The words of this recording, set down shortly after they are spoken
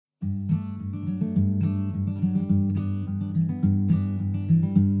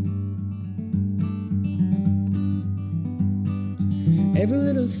Every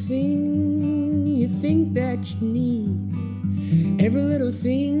little thing you think that you need. Every little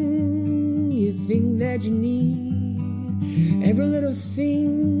thing you think that you need. Every little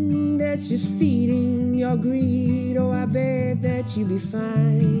thing that's just feeding your greed. Oh, I bet that you'd be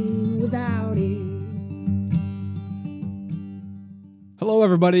fine without it. Hello,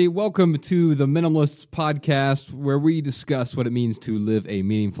 everybody. Welcome to the Minimalists Podcast, where we discuss what it means to live a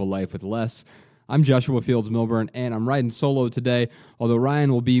meaningful life with less. I'm Joshua Fields Milburn, and I'm riding solo today, although Ryan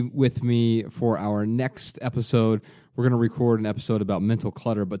will be with me for our next episode. We're going to record an episode about mental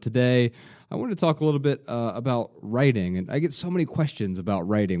clutter, but today I want to talk a little bit about writing, and I get so many questions about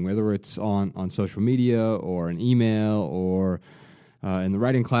writing, whether it's on social media or an email or in the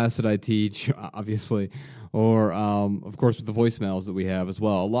writing class that I teach, obviously, or, of course, with the voicemails that we have as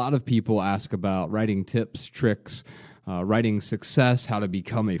well. A lot of people ask about writing tips, tricks, writing success, how to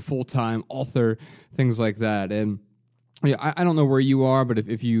become a full-time author, things like that. And yeah, I don't know where you are, but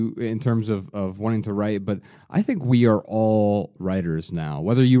if you, in terms of wanting to write, but I think we are all writers now.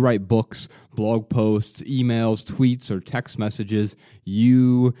 Whether you write books, blog posts, emails, tweets, or text messages,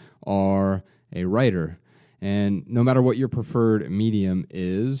 you are a writer. And no matter what your preferred medium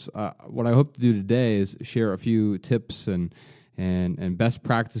is, what I hope to do today is share a few tips and best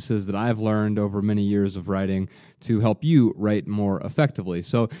practices that I've learned over many years of writing to help you write more effectively.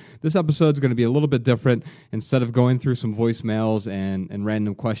 So this episode is going to be a little bit different. Instead of going through some voicemails and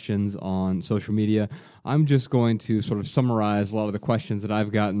random questions on social media, I'm just going to sort of summarize a lot of the questions that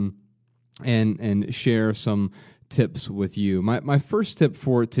I've gotten and share some tips with you. My first tip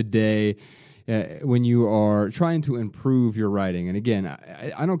for today, when you are trying to improve your writing, and again,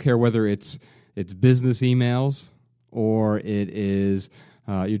 I don't care whether it's business emails or it is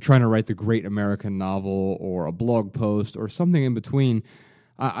you're trying to write the great American novel or a blog post or something in between,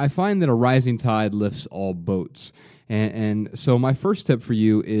 I find that a rising tide lifts all boats. And so my first tip for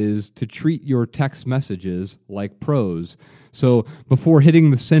you is to treat your text messages like prose. So before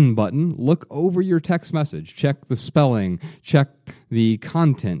hitting the send button, look over your text message. Check the spelling, check the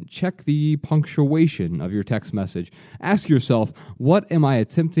content, check the punctuation of your text message. Ask yourself, what am I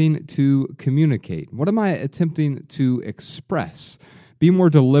attempting to communicate? What am I attempting to express? Be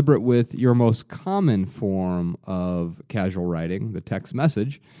more deliberate with your most common form of casual writing, the text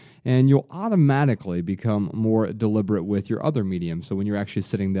message, and you'll automatically become more deliberate with your other mediums. So when you're actually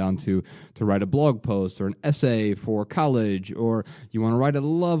sitting down to write a blog post or an essay for college, or you want to write a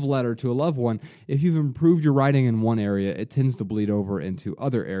love letter to a loved one, if you've improved your writing in one area, it tends to bleed over into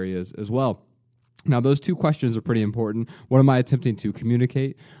other areas as well. Now, those two questions are pretty important. What am I attempting to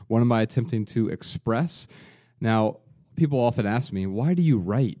communicate? What am I attempting to express? Now, people often ask me, why do you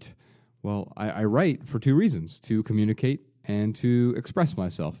write? Well, I write for two reasons: to communicate and to express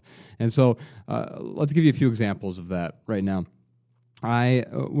myself. And so let's give you a few examples of that right now.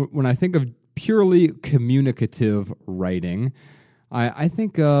 When I think of purely communicative writing, I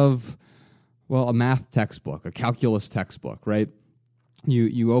think of, a math textbook, a calculus textbook, right?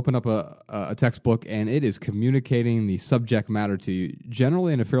 You open up a textbook and it is communicating the subject matter to you,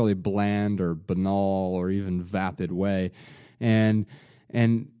 generally in a fairly bland or banal or even vapid way. And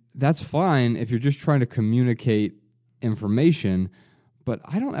that's fine if you're just trying to communicate information, but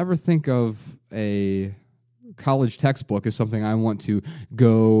I don't ever think of a college textbook as something I want to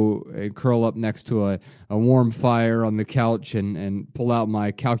go and curl up next to a warm fire on the couch and pull out my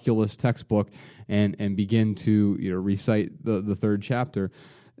calculus textbook and begin to recite the third chapter.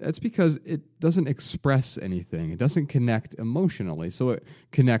 That's because it doesn't express anything. It doesn't connect emotionally. So it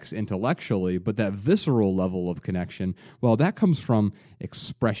connects intellectually, but that visceral level of connection, that comes from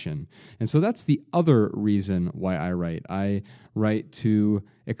expression. And so that's the other reason why I write. I write to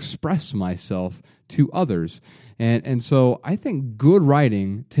express myself to others. And so I think good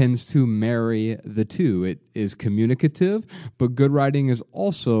writing tends to marry the two. It is communicative, but good writing is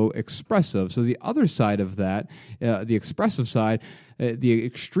also expressive. So the other side of that, the expressive side, the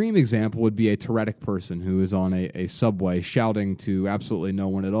extreme example would be a Tourettic person who is on a subway shouting to absolutely no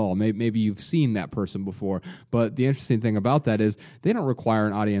one at all. Maybe you've seen that person before, but the interesting thing about that is they don't require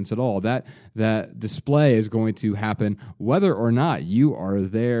an audience at all. That display is going to happen whether or not you are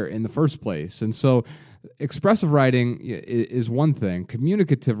there in the first place. And so expressive writing is one thing,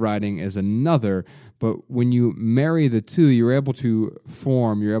 communicative writing is another, but when you marry the two, you're able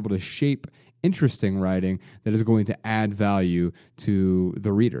to shape interesting writing that is going to add value to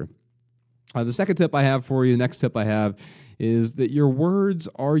the reader. The next tip I have is that your words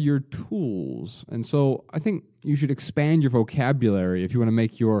are your tools. And so I think you should expand your vocabulary if you want to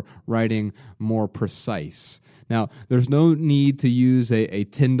make your writing more precise. Now, there's no need to use a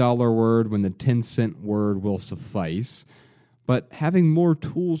 $10 word when the 10-cent word will suffice. But having more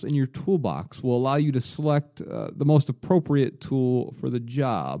tools in your toolbox will allow you to select the most appropriate tool for the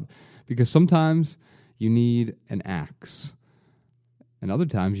job, because sometimes you need an axe, and other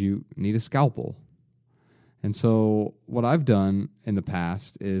times you need a scalpel. And so what I've done in the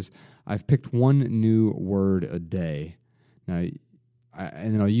past is I've picked one new word a day. Now,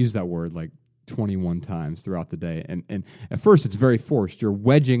 and then I'll use that word like 21 times throughout the day. And at first, it's very forced. You're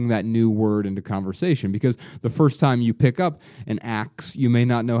wedging that new word into conversation, because the first time you pick up an axe, you may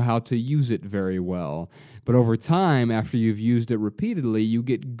not know how to use it very well. But over time, after you've used it repeatedly, you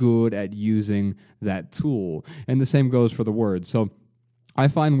get good at using that tool. And the same goes for the word. So I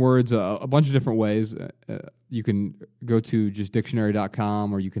find words a bunch of different ways. You can go to just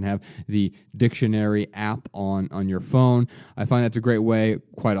dictionary.com, or you can have the dictionary app on your phone. I find that's a great way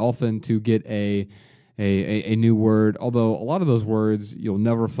quite often to get a new word, although a lot of those words you'll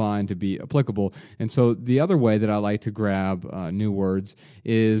never find to be applicable. And so the other way that I like to grab new words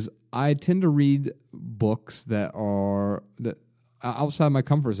is I tend to read books that are outside my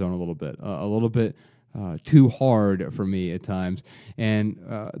comfort zone a little bit too hard for me at times, and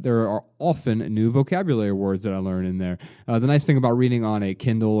there are often new vocabulary words that I learn in there. The nice thing about reading on a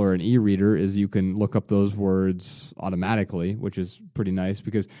Kindle or an e-reader is you can look up those words automatically, which is pretty nice,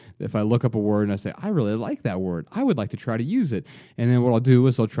 because if I look up a word and I say, I really like that word, I would like to try to use it, and then what I'll do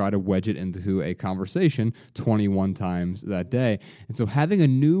is I'll try to wedge it into a conversation 21 times that day. And so having a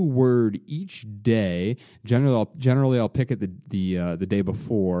new word each day, generally I'll pick it the day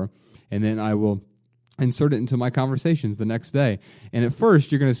before, and then I will insert it into my conversations the next day. And at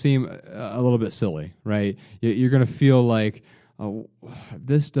first, you're going to seem a little bit silly, right? You're going to feel like, oh,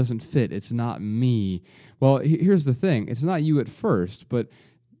 this doesn't fit. It's not me. Well, here's the thing. It's not you at first, but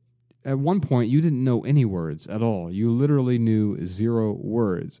at one point, you didn't know any words at all. You literally knew 0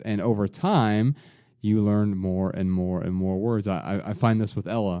 words. And over time, you learned more and more and more words. I find this with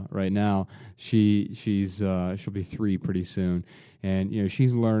Ella right now. She'll be 3 pretty soon. And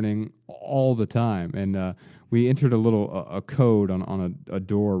she's learning all the time. And we entered a code on a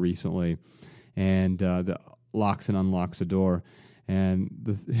door recently, and that locks and unlocks a door. And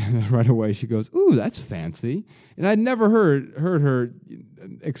right away she goes, "Ooh, that's fancy!" And I'd never heard her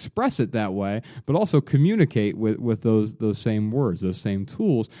express it that way, but also communicate with those same words, those same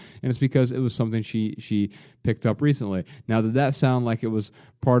tools. And it's because it was something she picked up recently. Now, did that sound like it was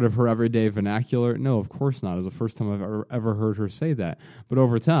part of her everyday vernacular? No, of course not. It was the first time I've ever heard her say that. But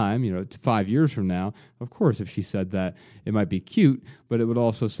over time, 5 years from now, of course, if she said that, it might be cute, but it would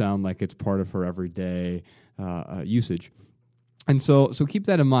also sound like it's part of her everyday usage. And so keep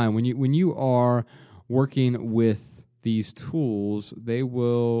that in mind when you are working with these tools. They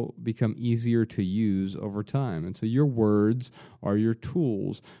will become easier to use over time. And so your words are your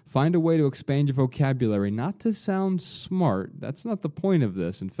tools. Find a way to expand your vocabulary, not to sound smart. That's not the point of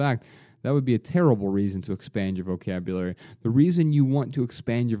this. In fact, that would be a terrible reason to expand your vocabulary. The reason you want to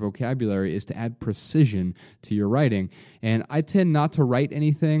expand your vocabulary is to add precision to your writing. And I tend not to write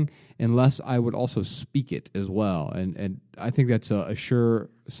anything unless I would also speak it as well. And I think that's a sure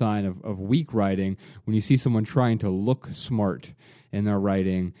sign of weak writing when you see someone trying to look smart in their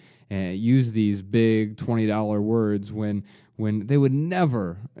writing and use these big $20 words when they would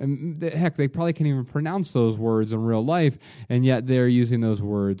never, heck, they probably can't even pronounce those words in real life, and yet they're using those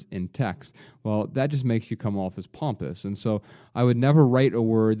words in text. Well, that just makes you come off as pompous. And so I would never write a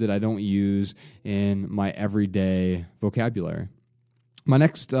word that I don't use in my everyday vocabulary. My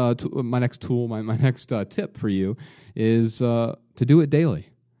next tip for you is to do it daily,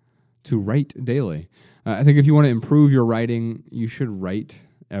 to write daily. I think if you want to improve your writing, you should write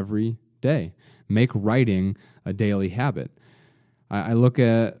every day. Make writing a daily habit. I look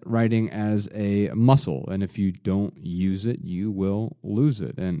at writing as a muscle, and if you don't use it, you will lose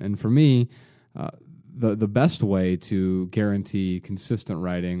it. And for me, the best way to guarantee consistent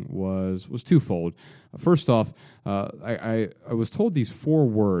writing was twofold. First off, I was told these 4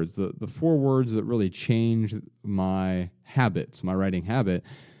 words, the 4 words that really changed my habits, my writing habit.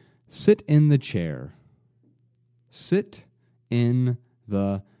 Sit in the chair. Sit in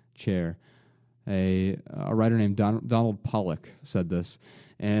the chair. A writer named Donald Pollock said this,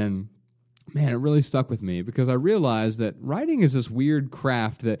 and man, it really stuck with me because I realized that writing is this weird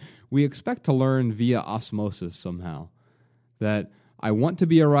craft that we expect to learn via osmosis somehow. That I want to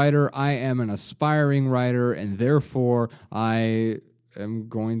be a writer, I am an aspiring writer, and therefore I am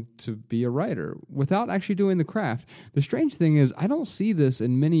going to be a writer without actually doing the craft. The strange thing is I don't see this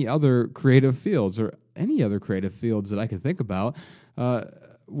in many other creative fields or any other creative fields that I can think about.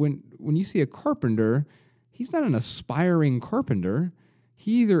 When you see a carpenter, he's not an aspiring carpenter.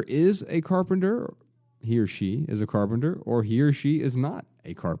 He either is a carpenter he or she is a carpenter or he or she is not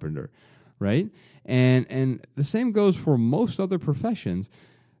a carpenter, right? And the same goes for most other professions.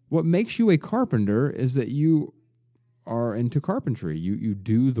 What makes you a carpenter is that you are into carpentry. You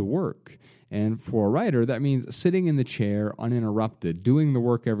do the work. And for a writer, that means sitting in the chair uninterrupted, doing the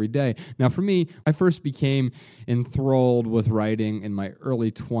work every day. Now, for me, I first became enthralled with writing in my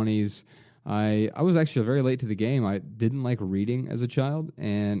early 20s. I was actually very late to the game. I didn't like reading as a child,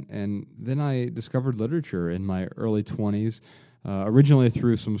 and then I discovered literature in my early 20s, originally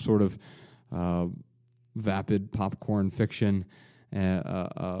through some sort of vapid popcorn fiction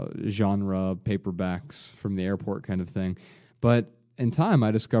genre, paperbacks from the airport kind of thing. But in time, I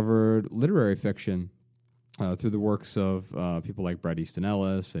discovered literary fiction through the works of people like Bret Easton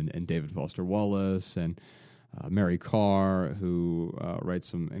Ellis and David Foster Wallace and Mary Karr, who writes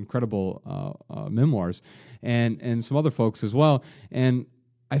some incredible memoirs, and some other folks as well. And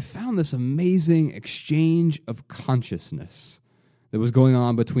I found this amazing exchange of consciousness that was going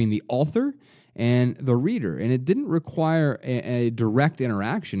on between the author and the reader. And it didn't require a direct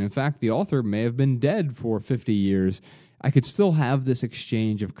interaction. In fact, the author may have been dead for 50 years. I could still have this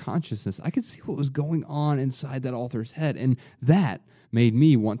exchange of consciousness. I could see what was going on inside that author's head. And that made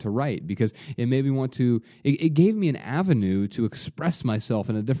me want to write, because it made me want to, it gave me an avenue to express myself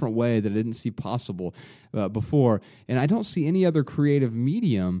in a different way that I didn't see possible before. And I don't see any other creative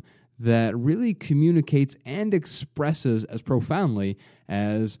medium that really communicates and expresses as profoundly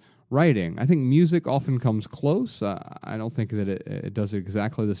as writing. I think music often comes close. I don't think that it does it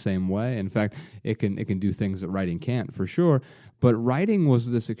exactly the same way. In fact, it can do things that writing can't, for sure. But writing was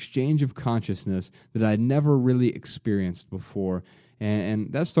this exchange of consciousness that I'd never really experienced before.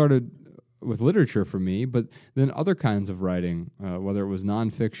 And that started with literature for me, but then other kinds of writing, whether it was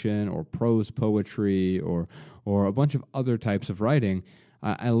nonfiction or prose poetry or a bunch of other types of writing,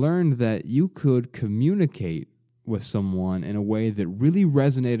 I learned that you could communicate with someone in a way that really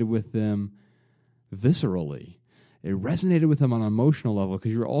resonated with them viscerally. It resonated with them on an emotional level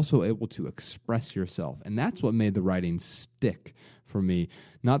because you're also able to express yourself. And that's what made the writing stick for me.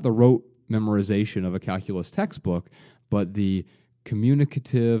 Not the rote memorization of a calculus textbook, but the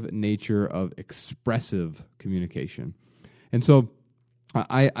communicative nature of expressive communication. And so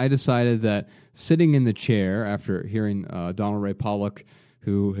I decided that sitting in the chair after hearing Donald Ray Pollock,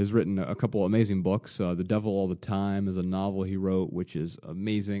 who has written a couple amazing books. The Devil All the Time is a novel he wrote, which is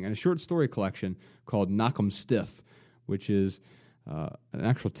amazing, and a short story collection called Knock 'em Stiff, which is an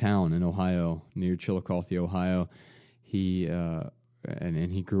actual town in Ohio, near Chillicothe, Ohio. He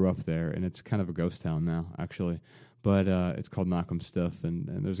grew up there, and it's kind of a ghost town now, actually. But it's called Knock 'em Stiff,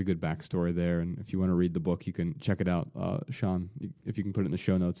 and there's a good backstory there. And if you want to read the book, you can check it out. Sean, if you can put it in the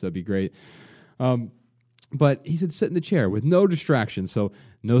show notes, that'd be great. But he said sit in the chair with no distractions. So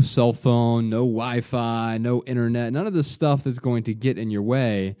no cell phone, no Wi-Fi, no internet, none of the stuff that's going to get in your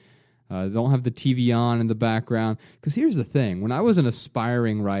way. Don't have the TV on in the background. Because here's the thing. When I was an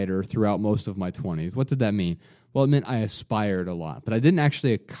aspiring writer throughout most of my 20s, what did that mean? Well, it meant I aspired a lot, but I didn't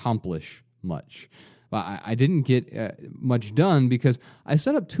actually accomplish much. I didn't get much done because I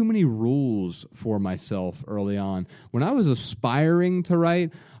set up too many rules for myself early on. When I was aspiring to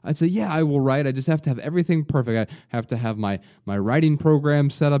write, I'd say, yeah, I will write. I just have to have everything perfect. I have to have my writing program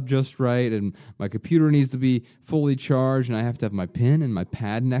set up just right, and my computer needs to be fully charged, and I have to have my pen and my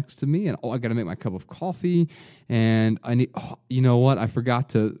pad next to me, and I got to make my cup of coffee, and I need, you know what? I forgot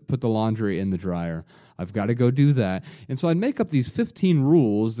to put the laundry in the dryer. I've got to go do that. And so I'd make up these 15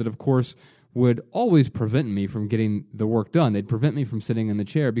 rules that, of course, would always prevent me from getting the work done. They'd prevent me from sitting in the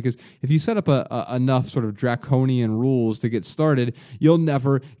chair, because if you set up enough sort of draconian rules to get started, you'll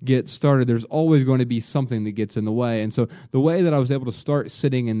never get started. There's always going to be something that gets in the way. And so the way that I was able to start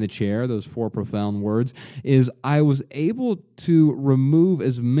sitting in the chair, those 4 profound words, is I was able to remove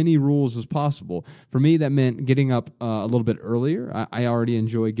as many rules as possible. For me, that meant getting up a little bit earlier. I already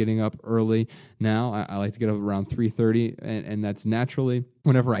enjoy getting up early now. I like to get up around 3:30, and that's naturally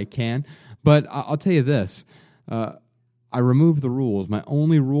whenever I can. But I'll tell you this, I removed the rules. My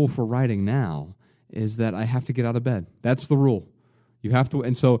only rule for writing now is that I have to get out of bed. That's the rule. You have to,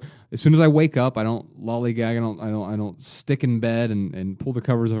 and so as soon as I wake up, I don't lollygag, I don't stick in bed and pull the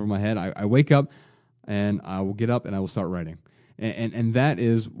covers over my head. I wake up and I will get up and I will start writing. And that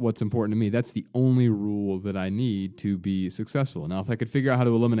is what's important to me. That's the only rule that I need to be successful. Now, if I could figure out how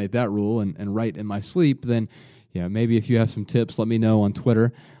to eliminate that rule and write in my sleep, then yeah, maybe if you have some tips, let me know on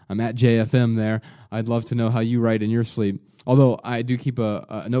Twitter. I'm at JFM there. I'd love to know how you write in your sleep. Although I do keep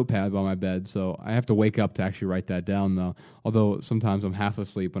a notepad by my bed, so I have to wake up to actually write that down, though. Although sometimes I'm half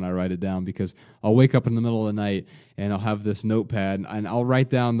asleep when I write it down because I'll wake up in the middle of the night and I'll have this notepad and I'll write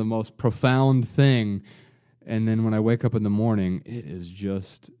down the most profound thing, and then when I wake up in the morning, it is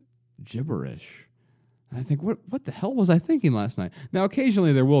just gibberish. And I think, what the hell was I thinking last night? Now,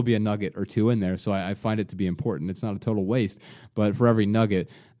 occasionally there will be a nugget or two in there, so I find it to be important. It's not a total waste, but for every nugget,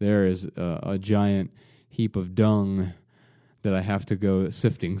 there is a giant heap of dung that I have to go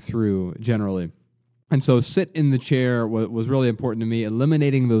sifting through generally. And so sit in the chair was really important to me.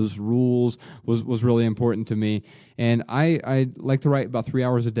 Eliminating those rules was really important to me. And I like to write about 3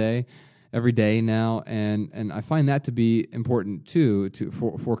 hours a day, every day now, and I find that to be important too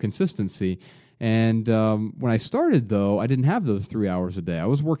for consistency. And when I started, though, I didn't have those 3 hours a day. I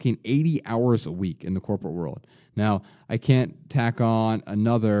was working 80 hours a week in the corporate world. Now, I can't tack on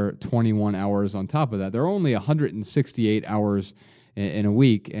another 21 hours on top of that. There are only 168 hours in a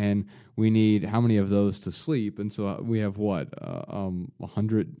week, and we need how many of those to sleep? And so we have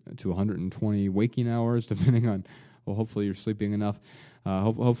 100 to 120 waking hours, depending on, well, hopefully you're sleeping enough.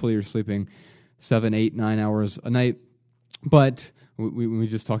 Hopefully you're sleeping 7, 8, 9 hours a night. But we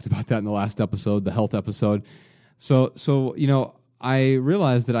just talked about that in the last episode, the health episode. So I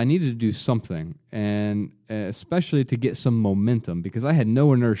realized that I needed to do something, and especially to get some momentum, because I had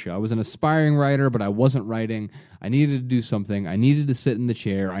no inertia. I was an aspiring writer, but I wasn't writing. I needed to do something. I needed to sit in the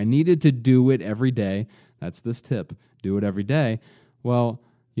chair. I needed to do it every day. That's this tip. Do it every day. Well,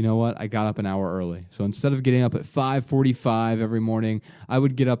 you know what? I got up an hour early. So instead of getting up at 5:45 every morning, I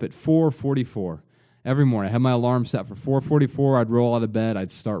would get up at 4:44 every morning. I had my alarm set for 4:44. I'd roll out of bed. I'd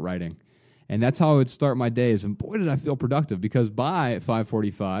start writing. And that's how I would start my days. And boy, did I feel productive, because by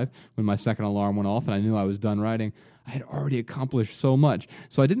 5:45, when my second alarm went off and I knew I was done writing, I had already accomplished so much.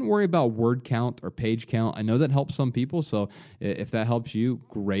 So I didn't worry about word count or page count. I know that helps some people, so if that helps you,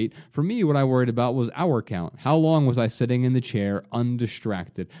 great. For me, what I worried about was hour count. How long was I sitting in the chair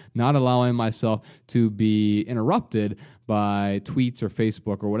undistracted, not allowing myself to be interrupted by tweets or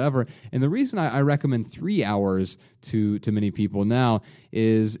Facebook or whatever. And the reason I recommend 3 hours to many people now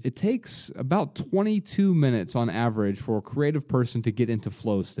is it takes about 22 minutes on average for a creative person to get into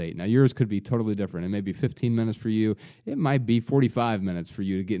flow state. Now, yours could be totally different. It may be 15 minutes for you. It might be 45 minutes for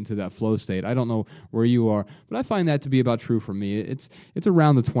you to get into that flow state. I don't know where you are, but I find that to be about true for me. It's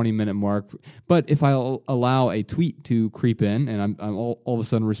around the 20-minute mark. But if I allow a tweet to creep in, and I'm all of a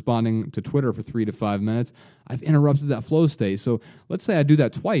sudden responding to Twitter for 3 to 5 minutes, I've interrupted that flow state. So let's say I do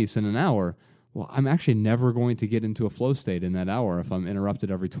that twice in an hour. Well, I'm actually never going to get into a flow state in that hour if I'm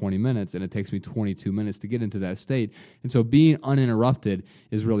interrupted every 20 minutes, and it takes me 22 minutes to get into that state. And so being uninterrupted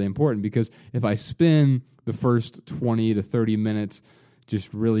is really important, because if I spend the first 20 to 30 minutes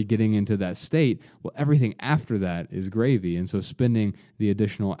just really getting into that state, well, everything after that is gravy. And so spending the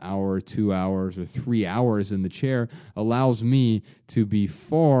additional hour, 2 hours, or 3 hours in the chair allows me to be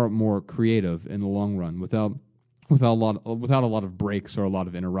far more creative in the long run without a lot of breaks or a lot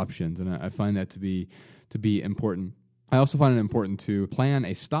of interruptions. And I find that to be important. I also find it important to plan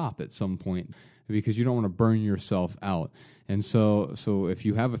a stop at some point, because you don't want to burn yourself out. And so if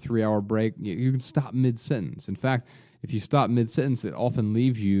you have a 3-hour break, you can stop mid-sentence. In fact, if you stop mid-sentence, it often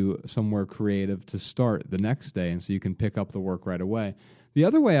leaves you somewhere creative to start the next day, and so you can pick up the work right away. The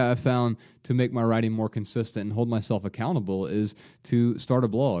other way I've found to make my writing more consistent and hold myself accountable is to start a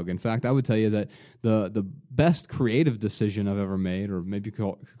blog. In fact, I would tell you that the best creative decision I've ever made, or maybe you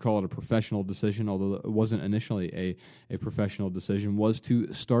could call it a professional decision, although it wasn't initially a professional decision, was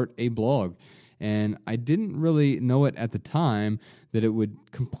to start a blog. And I didn't really know it at the time that it would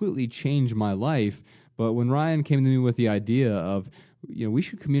completely change my life. But when Ryan came to me with the idea of, we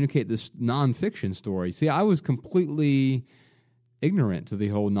should communicate this nonfiction story. See, I was completely ignorant to the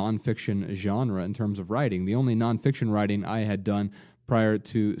whole nonfiction genre in terms of writing. The only nonfiction writing I had done prior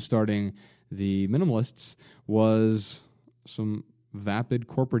to starting the Minimalists was some vapid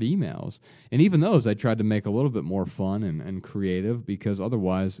corporate emails. And even those I tried to make a little bit more fun and creative, because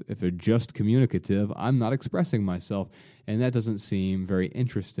otherwise, if they're just communicative, I'm not expressing myself. And that doesn't seem very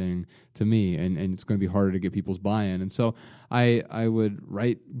interesting to me, and it's going to be harder to get people's buy-in. And so I would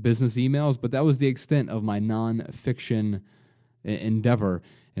write business emails, but that was the extent of my nonfiction endeavor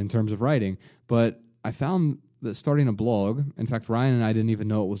in terms of writing. But I found that starting a blog, in fact, Ryan and I didn't even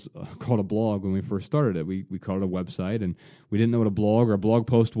know it was called a blog when we first started it. We called it a website, and we didn't know what a blog or a blog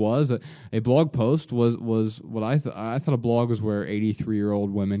post was. A blog post was what I thought a blog was where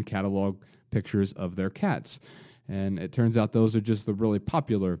 83-year-old women catalog pictures of their cats. And it turns out those are just the really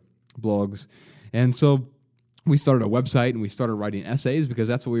popular blogs. And so we started a website and we started writing essays because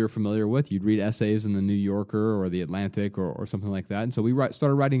that's what we were familiar with. You'd read essays in the New Yorker or the Atlantic or something like that. And so we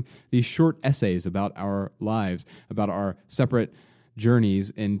started writing these short essays about our lives, about our separate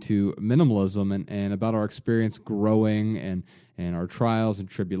journeys into minimalism and about our experience growing and our trials and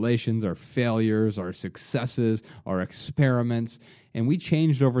tribulations, our failures, our successes, our experiments. And we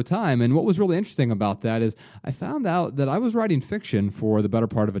changed over time. And what was really interesting about that is I found out that I was writing fiction for the better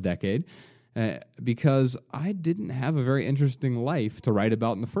part of a decade. Because I didn't have a very interesting life to write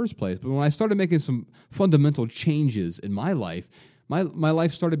about in the first place. But when I started making some fundamental changes in my life, my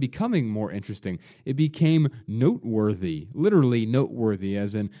life started becoming more interesting. It became noteworthy, literally noteworthy,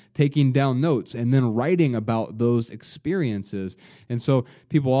 as in taking down notes and then writing about those experiences. And so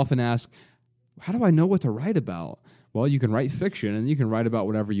people often ask, how do I know what to write about? Well, you can write fiction and you can write about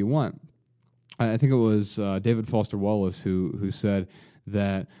whatever you want. I think it was David Foster Wallace who said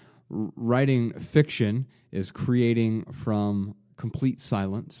that writing fiction is creating from complete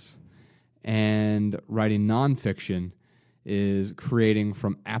silence, and writing nonfiction is creating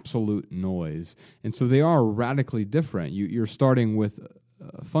from absolute noise. And so they are radically different. You're starting with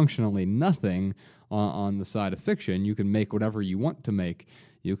functionally nothing on the side of fiction. You can make whatever you want to make.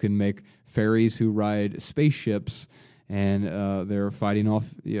 You can make fairies who ride spaceships, and they're fighting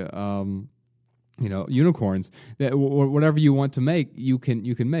off unicorns. That whatever you want to make, you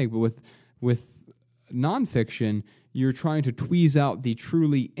can make. But with nonfiction, you're trying to tweeze out the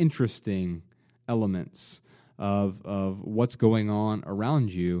truly interesting elements of what's going on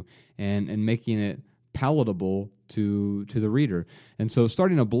around you and making it palatable to the reader. And so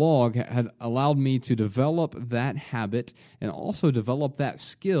starting a blog had allowed me to develop that habit and also develop that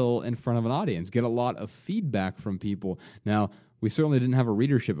skill in front of an audience, get a lot of feedback from people. Now, we certainly didn't have a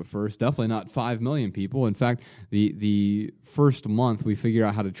readership at first, definitely not 5 million people. In fact, the first month we figured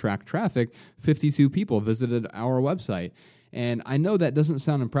out how to track traffic, 52 people visited our website. And I know that doesn't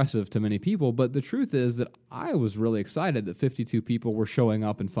sound impressive to many people, but the truth is that I was really excited that 52 people were showing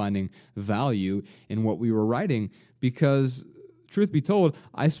up and finding value in what we were writing because, truth be told,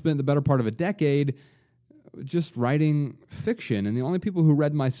 I spent the better part of a decade just writing fiction, and the only people who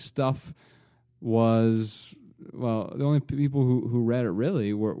read my stuff the only people who read it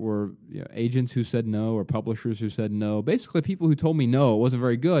really were agents who said no or publishers who said no. Basically, people who told me no, it wasn't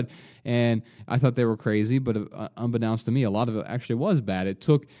very good, and I thought they were crazy, but unbeknownst to me, a lot of it actually was bad. It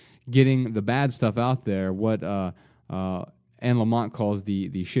took getting the bad stuff out there, what Anne Lamott calls the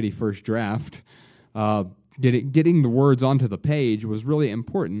shitty first draft. Getting the words onto the page was really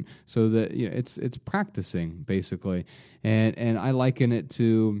important, so that it's practicing, basically. And I liken it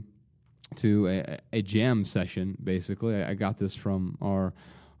to a jam session, basically. I got this from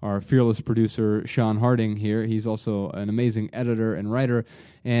our fearless producer, Sean Harding here. He's also an amazing editor and writer,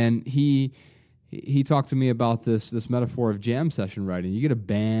 and he talked to me about this metaphor of jam session writing. You get a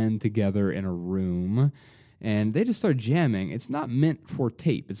band together in a room, and they just start jamming. It's not meant for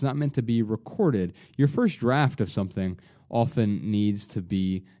tape. It's not meant to be recorded. Your first draft of something often needs to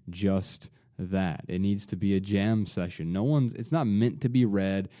be just that. It needs to be a jam session. It's not meant to be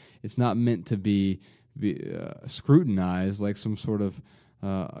read. It's not meant to be scrutinized like some sort of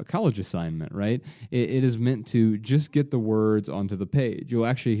a college assignment, right? It is meant to just get the words onto the page. You'll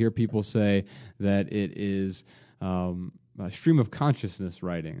actually hear people say that it is a stream of consciousness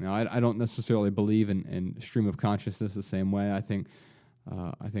writing. Now, I don't necessarily believe in stream of consciousness the same way. I think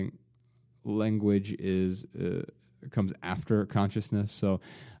language comes after consciousness. So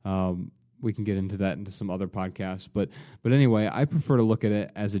we can get into that into some other podcasts. But anyway, I prefer to look at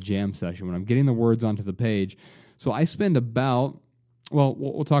it as a jam session when I'm getting the words onto the page. So I spend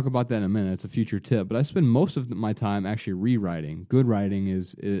we'll talk about that in a minute. It's a future tip. But I spend most of my time actually rewriting. Good writing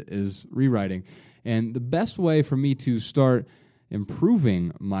is rewriting. And the best way for me to start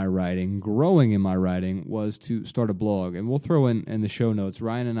improving my writing, growing in my writing, was to start a blog. And we'll throw in the show notes.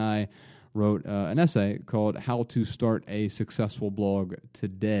 Ryan and I wrote an essay called How to Start a Successful Blog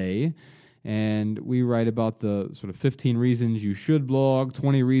Today. And we write about the sort of 15 reasons you should blog,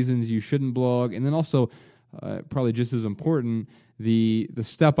 20 reasons you shouldn't blog, and then also, probably just as important, the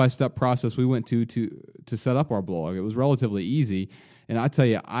step-by-step process we went to set up our blog. It was relatively easy. And I tell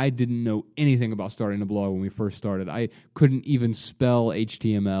you, I didn't know anything about starting a blog when we first started. I couldn't even spell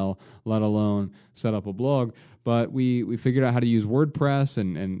HTML, let alone set up a blog. but we figured out how to use WordPress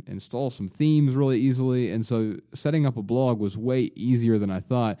and install some themes really easily. And so setting up a blog was way easier than I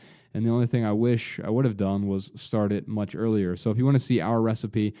thought. And the only thing I wish I would have done was start it much earlier. So if you want to see our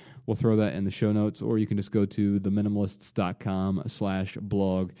recipe, we'll throw that in the show notes, or you can just go to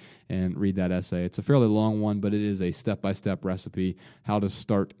theminimalists.com/blog and read that essay. It's a fairly long one, but it is a step-by-step recipe how to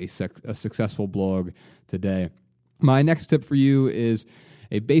start a successful blog today. My next tip for you is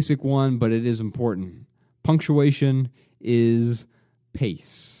a basic one, but it is important. Punctuation is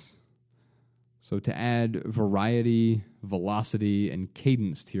pace. So to add variety, velocity, and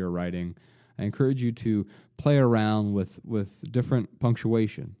cadence to your writing, I encourage you to play around with different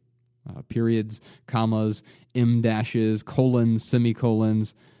punctuation. Periods, commas, em-dashes, colons,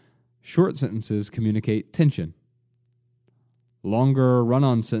 semicolons. Short sentences communicate tension. Longer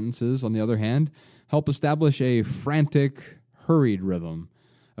run-on sentences, on the other hand, help establish a frantic, hurried rhythm,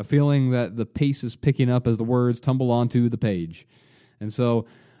 a feeling that the pace is picking up as the words tumble onto the page. And so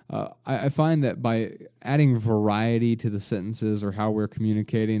I find that by adding variety to the sentences or how we're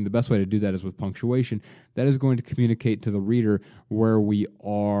communicating, the best way to do that is with punctuation. That is going to communicate to the reader where we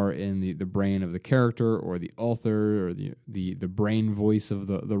are in the brain of the character or the author or the brain voice of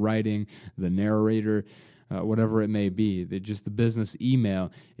the writing, the narrator, whatever it may be. Just the business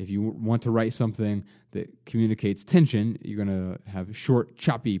email. If you want to write something that communicates tension, you're going to have short,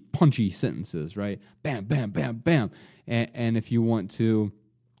 choppy, punchy sentences, right? Bam, bam, bam, bam. And if you want to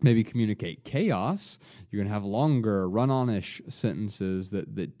maybe communicate chaos, you're going to have longer, run-on-ish sentences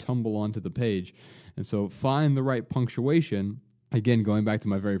that tumble onto the page. And so find the right punctuation. Again, going back to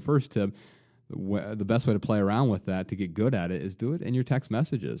my very first tip, the best way to play around with that to get good at it is do it in your text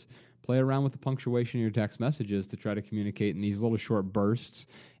messages. Play around with the punctuation in your text messages to try to communicate in these little short bursts,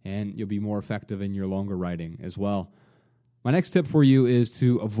 and you'll be more effective in your longer writing as well. My next tip for you is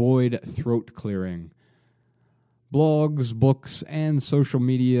to avoid throat clearing. Blogs, books, and social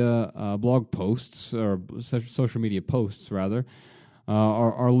media blog posts, or social media posts, rather,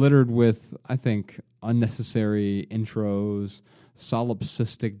 are littered with, I think, unnecessary intros,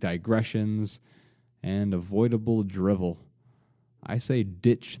 solipsistic digressions, and avoidable drivel. I say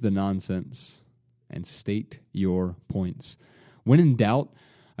ditch the nonsense and state your points. When in doubt,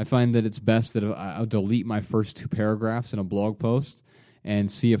 I find that it's best that I'll delete my first 2 paragraphs in a blog post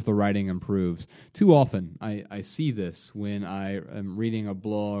and see if the writing improves. Too often, I see this when I am reading a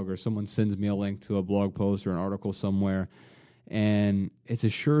blog or someone sends me a link to a blog post or an article somewhere, and it's a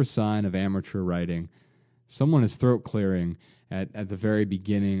sure sign of amateur writing. Someone is throat clearing at the very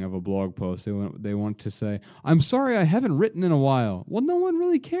beginning of a blog post. They want to say, "I'm sorry, I haven't written in a while." Well, no one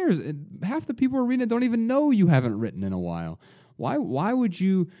really cares. Half the people who are reading it don't even know you haven't written in a while. Why would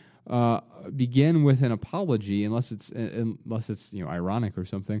you begin with an apology unless it's ironic or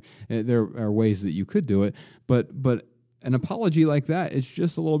something? There are ways that you could do it, but an apology like that is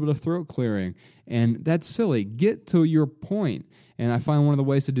just a little bit of throat clearing, and that's silly. Get to your point. And I find one of the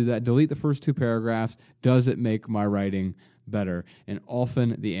ways to do that: delete the first 2 paragraphs. Does it make my writing better? And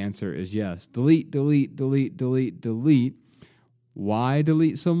often the answer is yes. Delete, delete, delete, delete, delete. Why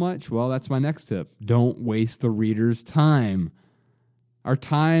delete so much? Well, that's my next tip. Don't waste the reader's time. Our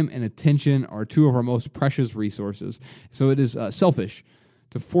time and attention are 2 of our most precious resources. So it is selfish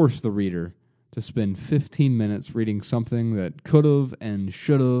to force the reader to spend 15 minutes reading something that could have and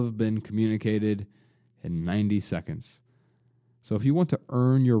should have been communicated in 90 seconds. So if you want to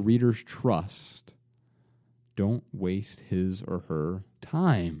earn your reader's trust, don't waste his or her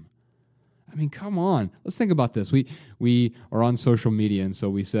time. I mean, come on. Let's think about this. We are on social media, and so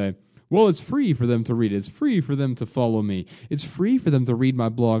we say, well, it's free for them to read it. It's free for them to follow me. It's free for them to read my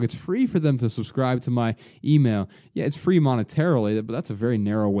blog. It's free for them to subscribe to my email. Yeah, it's free monetarily, but that's a very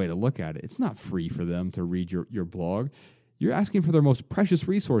narrow way to look at it. It's not free for them to read your blog. You're asking for their most precious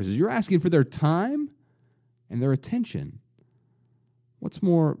resources. You're asking for their time and their attention. What's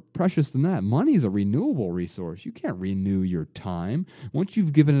more precious than that? Money is a renewable resource. You can't renew your time. Once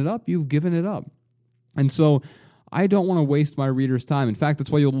you've given it up, you've given it up. And so I don't want to waste my readers' time. In fact,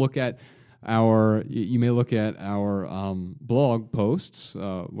 that's why you may look at our blog posts,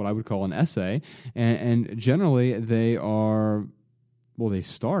 what I would call an essay, and generally they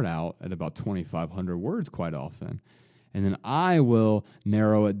start out at about 2,500 words quite often. And then I will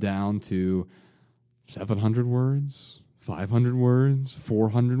narrow it down to 700 words, 500 words,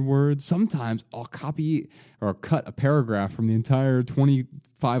 400 words. Sometimes I'll copy or cut a paragraph from the entire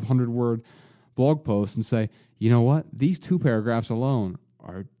 2,500 word blog post and say, you know what? These 2 paragraphs alone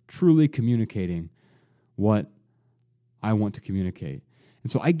are truly communicating what I want to communicate.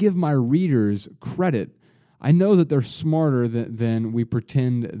 And so I give my readers credit. I know that they're smarter than we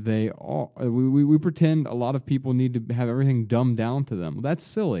pretend they are. We pretend a lot of people need to have everything dumbed down to them. Well, that's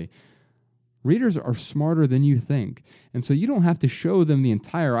silly. Readers are smarter than you think. And so you don't have to show them the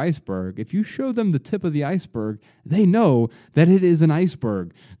entire iceberg. If you show them the tip of the iceberg, they know that it is an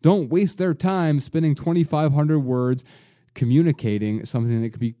iceberg. Don't waste their time spending 2,500 words communicating something that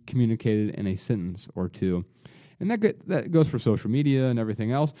could be communicated in a sentence or two. And that goes for social media and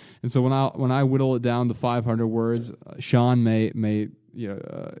everything else. And so when I whittle it down to 500 words, Sean may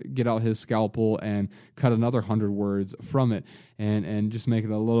get out his scalpel and cut another 100 words from it and just make it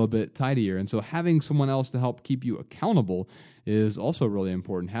a little bit tidier. And so having someone else to help keep you accountable is also really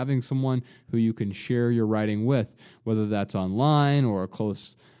important. Having someone who you can share your writing with, whether that's online or a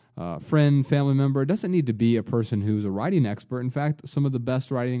close friend, family member. It doesn't need to be a person who's a writing expert. In fact, some of the best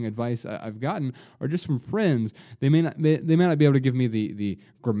writing advice I've gotten are just from friends. They may not be able to give me the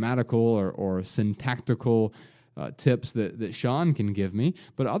grammatical or syntactical tips that Sean can give me,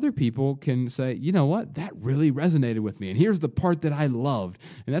 but other people can say, you know what, that really resonated with me, and here's the part that I loved.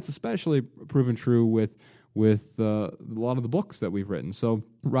 And that's especially proven true with a lot of the books that we've written. So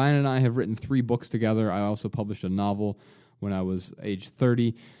Ryan and I have written 3 books together. I also published a novel when I was age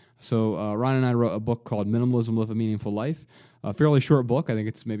 30. So Ryan and I wrote a book called Minimalism, Live a Meaningful Life, a fairly short book. I think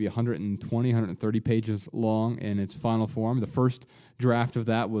it's maybe 120, 130 pages long in its final form. The first draft of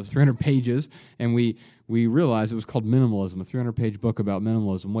that was 300 pages, and we realized it was called Minimalism, a 300-page book about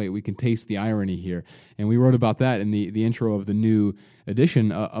minimalism. Wait, we can taste the irony here. And we wrote about that in the intro of the new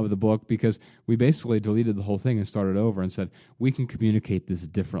edition of the book, because we basically deleted the whole thing and started over and said, we can communicate this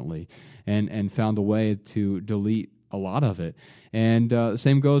differently, and found a way to delete a lot of it. And the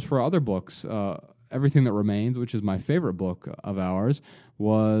same goes for other books. Everything That Remains, which is my favorite book of ours,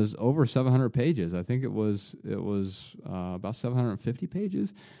 was over 700 pages. I think it was about 750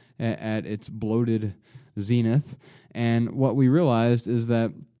 pages at its bloated zenith. And what we realized is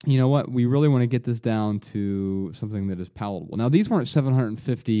that, you know what, we really want to get this down to something that is palatable. Now, these weren't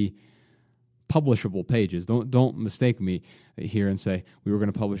 750 publishable pages. Don't mistake me here and say we were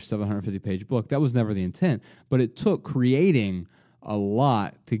going to publish a 750-page book. That was never the intent. But it took creating a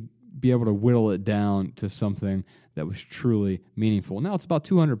lot to be able to whittle it down to something that was truly meaningful. Now it's about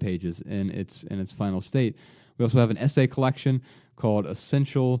 200 pages in its final state. We also have an essay collection called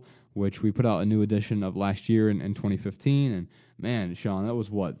Essential, which we put out a new edition of last year in 2015. And man, Sean, that was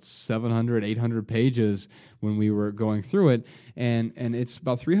 700, 800 pages when we were going through it. And it's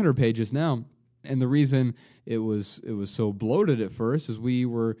about 300 pages now. And the reason it was so bloated at first is we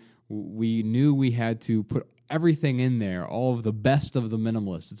knew we had to put everything in there, all of the best of the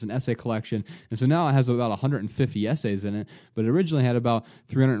minimalists. It's an essay collection, and so now it has about 150 essays in it, but it originally had about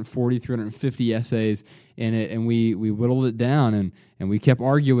 340, 350 essays in it, and we whittled it down, and we kept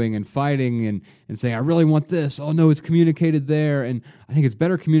arguing and fighting and saying, I really want this. Oh, no, it's communicated there, and I think it's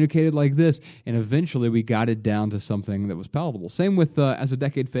better communicated like this, and eventually we got it down to something that was palatable. Same with As a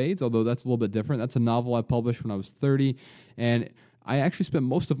Decade Fades, although that's a little bit different. That's a novel I published when I was 30, and I actually spent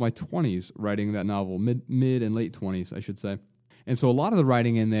most of my 20s writing that novel, mid and late 20s, I should say. And so a lot of the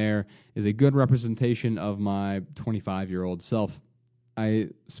writing in there is a good representation of my 25-year-old self. I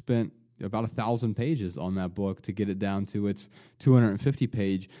spent about 1,000 pages on that book to get it down to its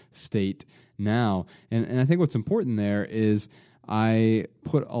 250-page state now. And I think what's important there is I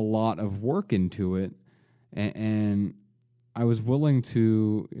put a lot of work into it, and I was willing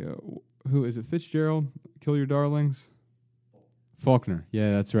to, who is it, Fitzgerald, Kill Your Darlings? Faulkner,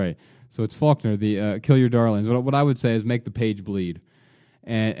 yeah, that's right. So it's Faulkner, the Kill Your Darlings. What I would say is make the page bleed,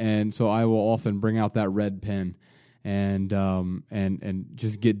 and so I will often bring out that red pen and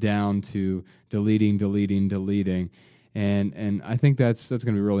just get down to deleting, and I think that's going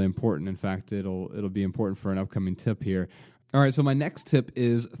to be really important. In fact, it'll be important for an upcoming tip here. All right, so my next tip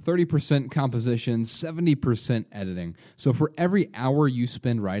is 30% composition, 70% editing. So for every hour you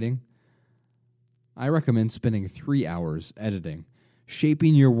spend writing, I recommend spending 3 hours editing,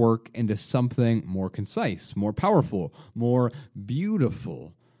 shaping your work into something more concise, more powerful, more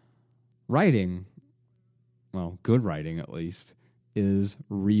beautiful. Writing, well, good writing at least, is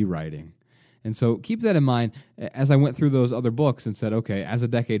rewriting. And so keep that in mind as I went through those other books and said, okay, As a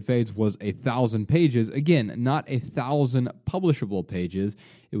Decade Fades was 1,000 pages. Again, not 1,000 publishable pages.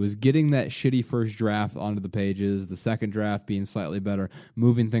 It was getting that shitty first draft onto the pages, the second draft being slightly better,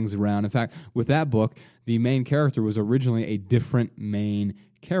 moving things around. In fact, with that book, the main character was originally a different main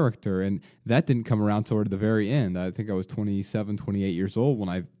character, and that didn't come around toward the very end. I think I was 27, 28 years old when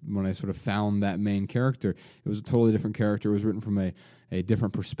I sort of found that main character. It was a totally different character. It was written from a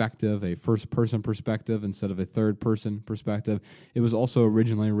different perspective, a first-person perspective instead of a third-person perspective. It was also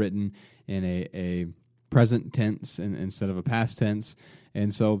originally written in a present tense instead of a past tense.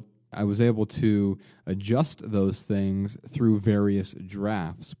 And so I was able to adjust those things through various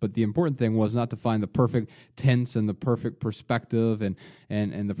drafts. But the important thing was not to find the perfect tense and the perfect perspective and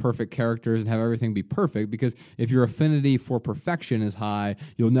the perfect characters and have everything be perfect, because if your affinity for perfection is high,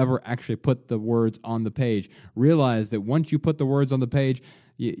 you'll never actually put the words on the page. Realize that once you put the words on the page,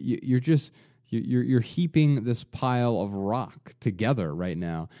 you're heaping this pile of rock together right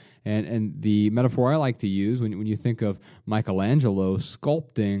now. And the metaphor I like to use when you think of Michelangelo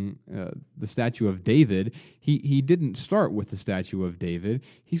sculpting the statue of David, he didn't start with the statue of David.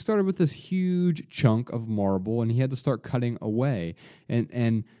 He started with this huge chunk of marble, and he had to start cutting away.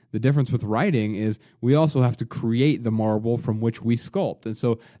 And the difference with writing is we also have to create the marble from which we sculpt. And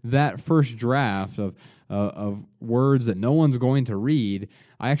so that first draft of words that no one's going to read,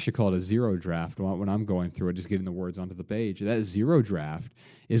 I actually call it a zero draft when I'm going through it, just getting the words onto the page. That zero draft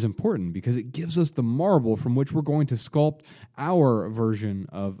is important because it gives us the marble from which we're going to sculpt our version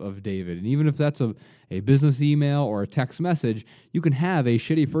of David. And even if that's a business email or a text message, you can have a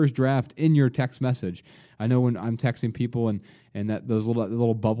shitty first draft in your text message. I know when I'm texting people and that those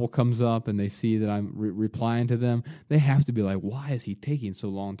little bubble comes up and they see that I'm replying to them, they have to be like, why is he taking so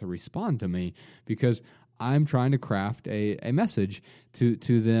long to respond to me? Because I'm trying to craft a message to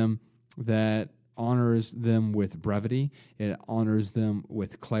them that honors them with brevity, it honors them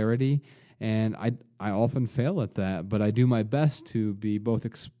with clarity, and I often fail at that, but I do my best to be both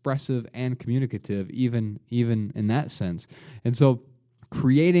expressive and communicative, even in that sense. And so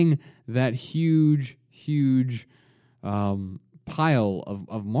creating that huge pile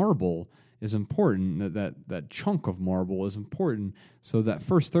of marble is important, that chunk of marble is important, so that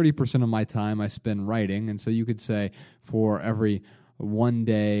first 30% of my time I spend writing, and so you could say for every one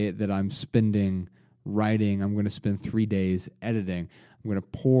day that I'm spending writing, I'm going to spend 3 days editing. I'm going to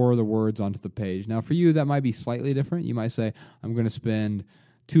pour the words onto the page. Now for you, that might be slightly different. You might say, I'm going to spend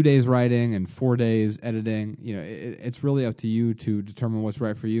 2 days writing and 4 days editing. It's really up to you to determine what's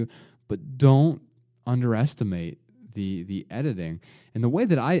right for you, but don't underestimate the editing. And the way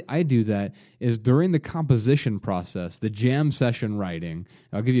that I do that is during the composition process, the jam session writing.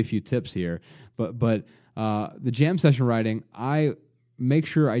 I'll give you a few tips here, but the jam session writing, I make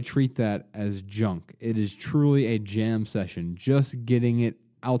sure I treat that as junk. It is truly a jam session, just getting it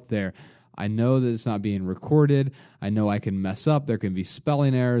out there. I know that it's not being recorded. I know I can mess up. There can be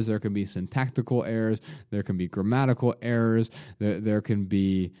spelling errors. There can be syntactical errors. There can be grammatical errors. There can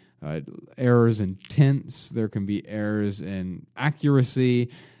be errors in tense. There can be errors in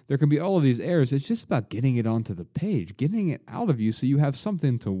accuracy. There can be all of these errors. It's just about getting it onto the page, getting it out of you so you have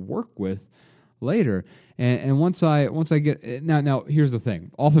something to work with later. And once I get now here's the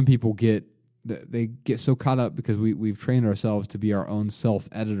thing. Often people get so caught up because we've trained ourselves to be our own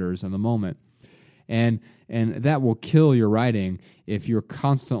self-editors in the moment. And that will kill your writing if you're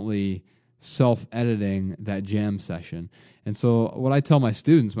constantly self-editing that jam session. And so what I tell my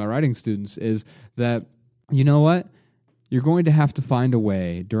students, my writing students, is that, you know what? You're going to have to find a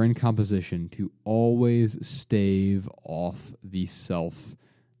way during composition to always stave off the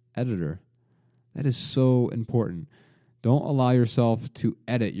self-editor. That is so important. Don't allow yourself to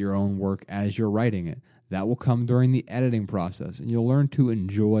edit your own work as you're writing it. That will come during the editing process, and you'll learn to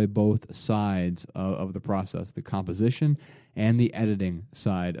enjoy both sides of the process, the composition and the editing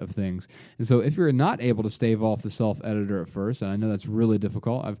side of things. And so if you're not able to stave off the self-editor at first, and I know that's really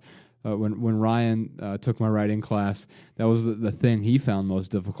difficult, when Ryan took my writing class, that was the thing he found most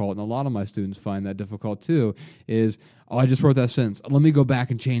difficult, and a lot of my students find that difficult too, is, I just wrote that sentence. Let me go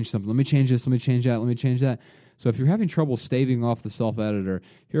back and change something. Let me change this, let me change that, let me change that. So if you're having trouble staving off the self-editor,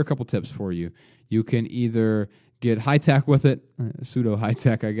 here are a couple tips for you. You can either get high-tech with it,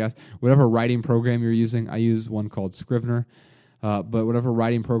 pseudo-high-tech, I guess, whatever writing program you're using. I use one called Scrivener. But whatever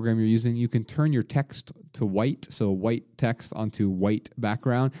writing program you're using, you can turn your text to white, so white text onto white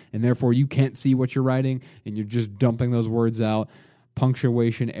background, and therefore you can't see what you're writing, and you're just dumping those words out,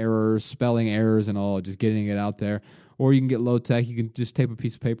 punctuation errors, spelling errors, and all, just getting it out there. Or you can get low-tech. You can just tape a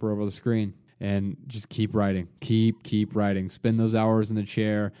piece of paper over the screen and just keep writing, keep writing. Spend those hours in the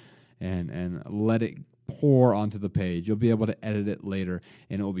chair and let it pour onto the page. You'll be able to edit it later,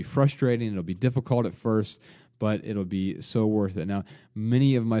 and it will be frustrating. It'll be difficult at first, but it'll be so worth it. Now,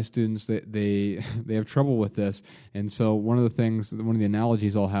 many of my students, they have trouble with this, and so one of the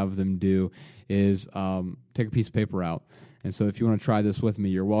analogies I'll have them do is take a piece of paper out. And so if you want to try this with me,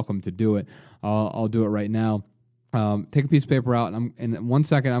 you're welcome to do it. I'll do it right now. Take a piece of paper out, and in 1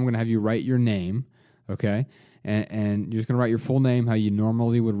 second, I'm going to have you write your name, okay? And you're just going to write your full name, how you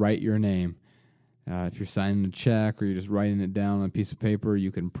normally would write your name. If you're signing a check or you're just writing it down on a piece of paper,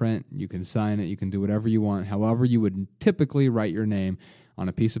 you can print, you can sign it, you can do whatever you want, however you would typically write your name on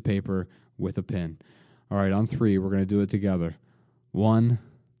a piece of paper with a pen. All right, on 3, we're going to do it together. 1,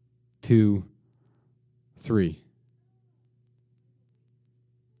 2, 3.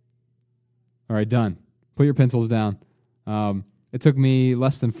 All right, done. Put your pencils down. It took me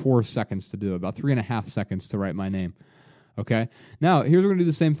less than 4 seconds to do it, about 3.5 seconds to write my name. Okay? Now, here's we're going to do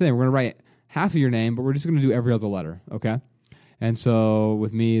the same thing. We're going to write half of your name, but we're just going to do every other letter, okay? And so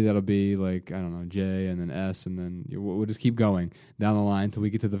with me, that'll be like, I don't know, J and then S, and then we'll just keep going down the line until we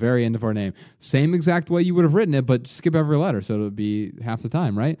get to the very end of our name. Same exact way you would have written it, but skip every letter, so it'll be half the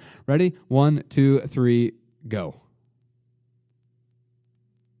time, right? Ready? 1, 2, 3, go.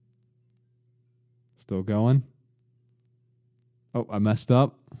 Still going. Oh, I messed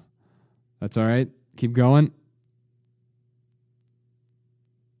up. That's all right. Keep going.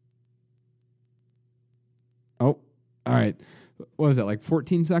 Oh, all right. What was that, like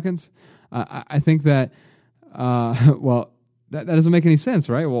 14 seconds? I think that, well, that doesn't make any sense,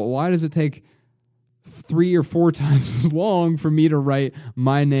 right? Well, why does it take 3 or 4 times as long for me to write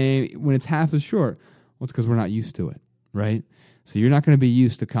my name when it's half as short? Well, it's because we're not used to it, right? So you're not going to be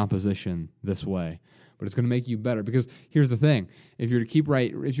used to composition this way, but it's going to make you better. Because here's the thing: if you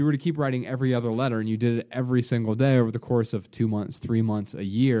were to keep writing every other letter and you did it every single day over the course of 2 months, 3 months, a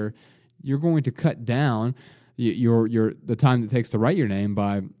year, you're going to cut down the time it takes to write your name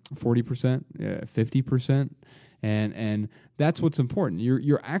by 40%, 50%, and that's what's important.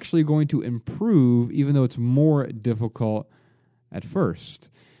 You're actually going to improve, even though it's more difficult at first,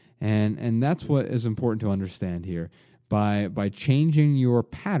 and that's what is important to understand here. By changing your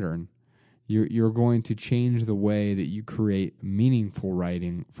pattern, you're going to change the way that you create meaningful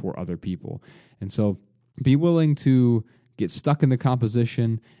writing for other people, and so be willing to get stuck in the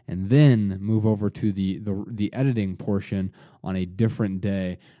composition, and then move over to the editing portion on a different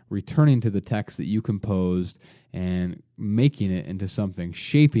day, returning to the text that you composed and making it into something,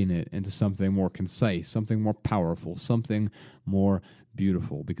 shaping it into something more concise, something more powerful, something more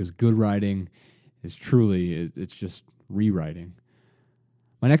beautiful, because good writing is truly, it's just rewriting.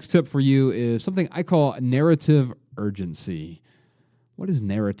 My next tip for you is something I call narrative urgency. What is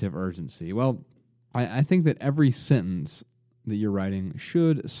narrative urgency? Well, I think that every sentence that you're writing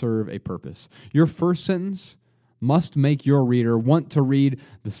should serve a purpose. Your first sentence must make your reader want to read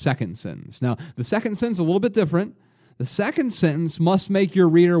the second sentence. Now, the second sentence is a little bit different. The second sentence must make your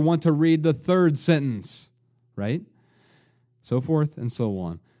reader want to read the third sentence, right? So forth and so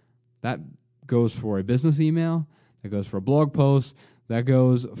on. That goes for a business email. That goes for a blog post. That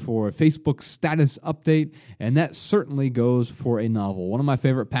goes for a Facebook status update, and that certainly goes for a novel. One of my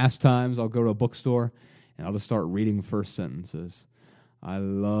favorite pastimes, I'll go to a bookstore, and I'll just start reading first sentences. I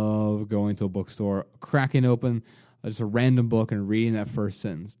love going to a bookstore, cracking open just a random book and reading that first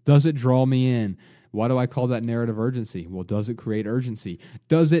sentence. Does it draw me in? Why do I call that narrative urgency? Well, does it create urgency?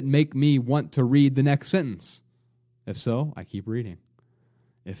 Does it make me want to read the next sentence? If so, I keep reading.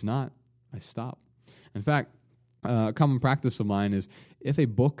 If not, I stop. In fact, a common practice of mine is if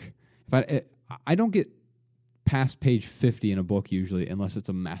I don't get past page 50 in a book usually unless it's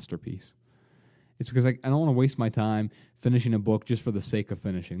a masterpiece. It's because I don't want to waste my time finishing a book just for the sake of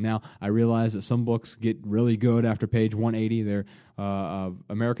finishing. Now, I realize that some books get really good after page 180.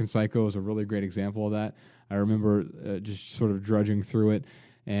 American Psycho is a really great example of that. I remember just sort of drudging through it,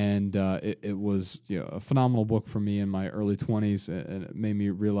 and it was a phenomenal book for me in my early 20s, and it made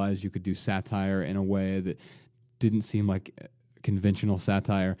me realize you could do satire in a way that didn't seem like conventional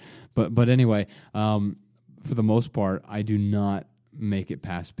satire. But anyway, for the most part, I do not make it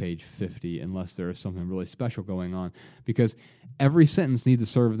past page 50 unless there is something really special going on, because every sentence needs to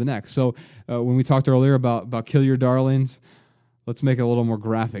serve the next. So when we talked earlier about kill your darlings, let's make it a little more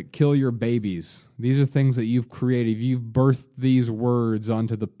graphic. Kill your babies. These are things that you've created. You've birthed these words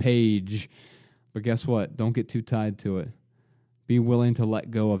onto the page. But guess what? Don't get too tied to it. Be willing to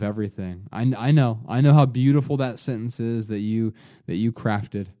let go of everything. I know how beautiful that sentence is that you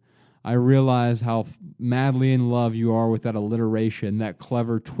crafted. I realize how madly in love you are with that alliteration, that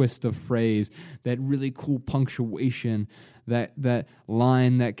clever twist of phrase, that really cool punctuation, that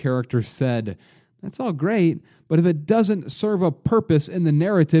line that character said. That's all great, but if it doesn't serve a purpose in the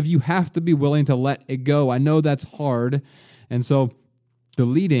narrative, you have to be willing to let it go. I know that's hard, and so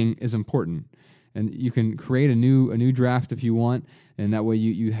deleting is important. And you can create a new draft if you want, and that way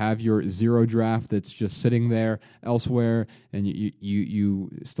you have your zero draft that's just sitting there elsewhere, and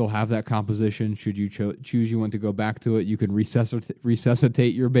you still have that composition. Should you choose you want to go back to it, you can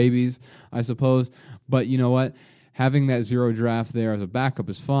resuscitate your babies, I suppose. But you know what? Having that zero draft there as a backup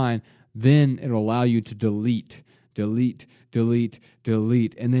is fine. then it'll allow you to delete,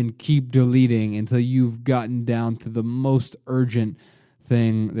 and then keep deleting until you've gotten down to the most urgent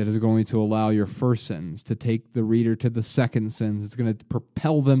thing that is going to allow your first sentence to take the reader to the second sentence. It's going to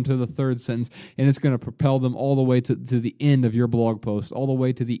propel them to the third sentence, and it's going to propel them all the way to the end of your blog post, all the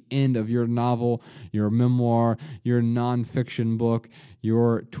way to the end of your novel, your memoir, your nonfiction book,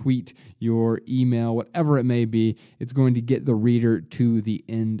 your tweet, your email, whatever it may be. It's going to get the reader to the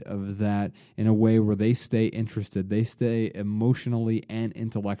end of that in a way where they stay interested, they stay emotionally and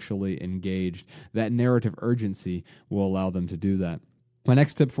intellectually engaged. That narrative urgency will allow them to do that. My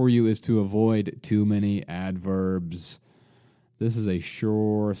next tip for you is to avoid too many adverbs. This is a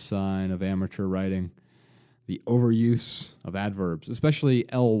sure sign of amateur writing. The overuse of adverbs, especially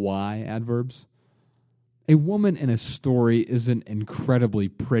ly adverbs. A woman in a story isn't incredibly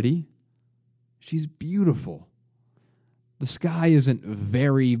pretty. She's beautiful. The sky isn't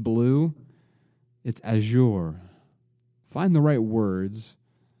very blue. It's azure. Find the right words,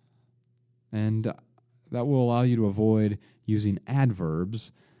 and that will allow you to avoid using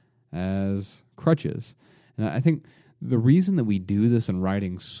adverbs as crutches. And I think the reason that we do this in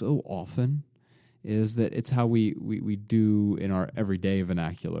writing so often is that it's how we do in our everyday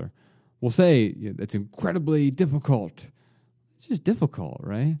vernacular. We'll say it's incredibly difficult. It's just difficult,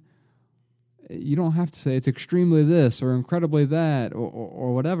 right? You don't have to say it's extremely this or incredibly that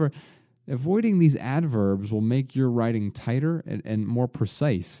or whatever. Avoiding these adverbs will make your writing tighter and more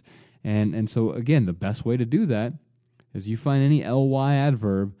precise. And so, again, the best way to do that is you find any ly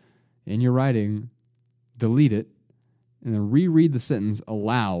adverb in your writing, delete it, and then reread the sentence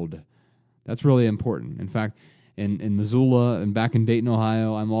aloud. That's really important. In fact, in Missoula and back in Dayton,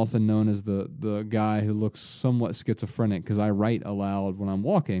 Ohio, I'm often known as the guy who looks somewhat schizophrenic because I write aloud when I'm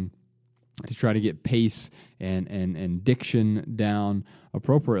walking to try to get pace and diction down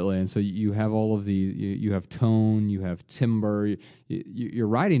appropriately. And so you have all of these, you have tone, you have timbre, your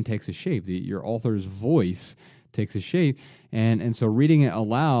writing takes a shape. Your author's voice takes a shape, and so reading it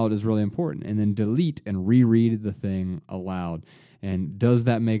aloud is really important. And then delete and reread the thing aloud. And does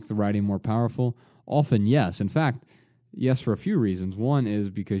that make the writing more powerful? Often, yes. In fact, yes, for a few reasons. One is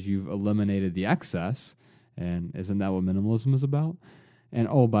because you've eliminated the excess, and isn't that what minimalism is about? And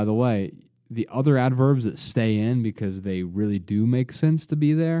oh, by the way, the other adverbs that stay in because they really do make sense to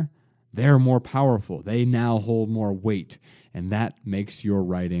be there, they're more powerful. They now hold more weight, and that makes your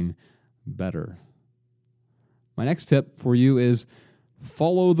writing better. My next tip for you is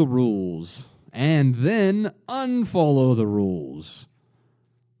follow the rules and then unfollow the rules.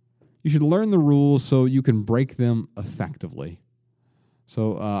 You should learn the rules so you can break them effectively.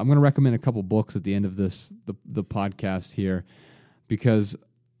 So I'm going to recommend a couple books at the end of the podcast here, because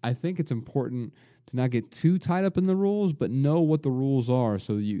I think it's important to not get too tied up in the rules, but know what the rules are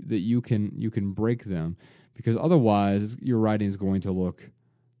so that you can break them. Because otherwise, your writing is going to look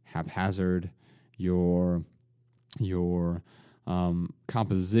haphazard. Your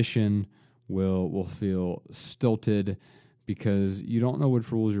composition will feel stilted because you don't know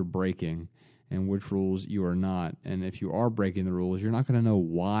which rules you're breaking and which rules you are not. And if you are breaking the rules, you're not going to know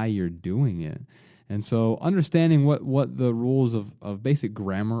why you're doing it. And so understanding what the rules of basic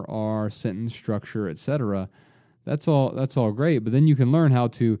grammar are, sentence structure, etc., that's all great. But then you can learn how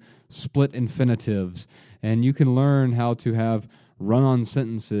to split infinitives, and you can learn how to have run-on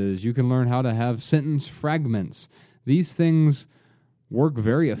sentences. You can learn how to have sentence fragments. These things work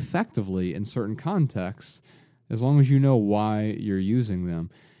very effectively in certain contexts as long as you know why you're using them.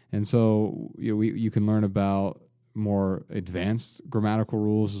 And so you can learn about more advanced grammatical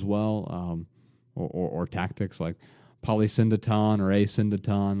rules as well, or tactics like polysyndeton or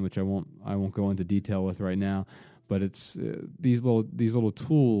asyndeton, which I won't go into detail with right now. But it's these little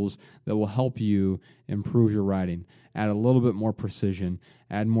tools that will help you improve your writing, add a little bit more precision,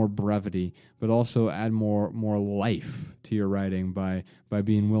 add more brevity, but also add more life to your writing by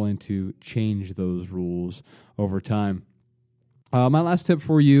being willing to change those rules over time. My last tip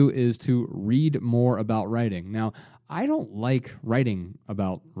for you is to read more about writing. Now, I don't like writing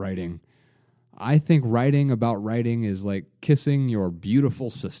about writing. I think writing about writing is like kissing your beautiful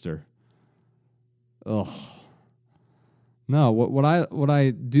sister. Ugh. No, what I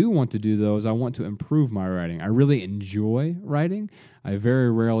do want to do, though, is I want to improve my writing. I really enjoy writing. I very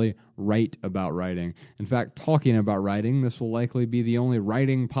rarely write about writing. In fact, talking about writing, this will likely be the only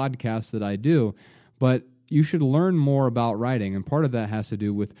writing podcast that I do. But you should learn more about writing, and part of that has to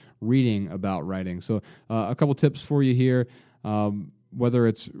do with reading about writing. So a couple tips for you here. whether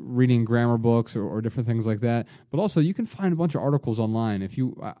it's reading grammar books or different things like that. But also, you can find a bunch of articles online.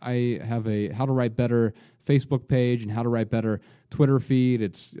 I have a How to Write Better Facebook page and How to Write Better Twitter feed.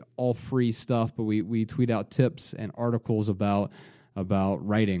 It's all free stuff, but we tweet out tips and articles about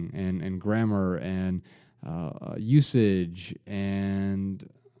writing and grammar and usage and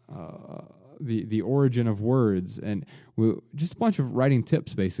the origin of words, and just a bunch of writing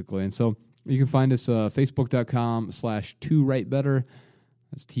tips, basically. And so you can find us facebook.com/2writebetter.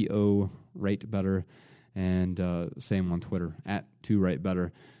 That's TO Write Better, and same on Twitter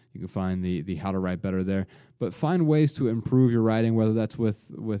 @2writebetter. You can find the How to Write Better there. But find ways to improve your writing, whether that's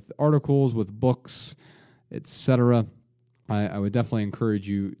with articles, with books, etc. I would definitely encourage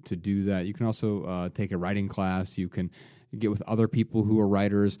you to do that. You can also take a writing class. You can get with other people who are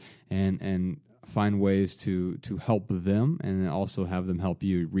writers and find ways to help them, and also have them help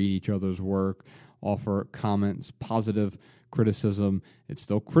you. Read each other's work, offer comments, positive criticism. It's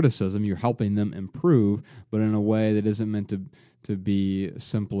still criticism. You're helping them improve, but in a way that isn't meant to be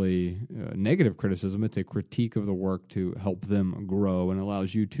simply negative criticism. It's a critique of the work to help them grow, and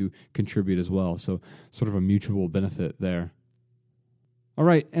allows you to contribute as well. So sort of a mutual benefit there. All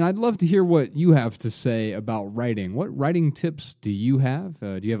right, and I'd love to hear what you have to say about writing. What writing tips do you have?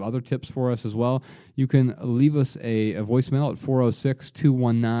 Do you have other tips for us as well? You can leave us a voicemail at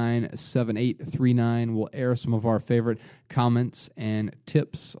 406-219-7839. We'll air some of our favorite comments and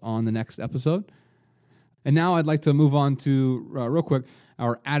tips on the next episode. And now I'd like to move on to, real quick,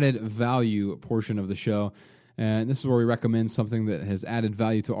 our added value portion of the show. And this is where we recommend something that has added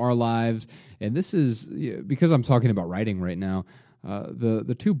value to our lives. And this is, because I'm talking about writing right now,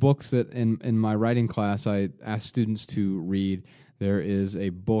 the two books that in my writing class I ask students to read, there is a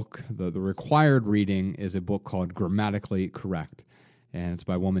book, the required reading is a book called Grammatically Correct, and it's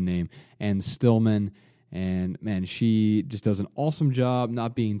by a woman named Anne Stillman. And man, she just does an awesome job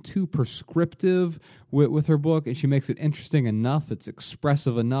not being too prescriptive with her book, and she makes it interesting enough, it's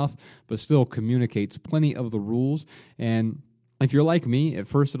expressive enough, but still communicates plenty of the rules. And if you're like me, at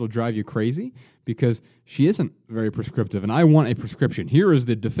first it'll drive you crazy because she isn't very prescriptive, and I want a prescription. Here is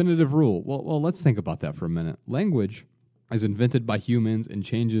the definitive rule. Well, let's think about that for a minute. Language is invented by humans and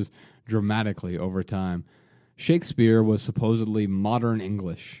changes dramatically over time. Shakespeare was supposedly modern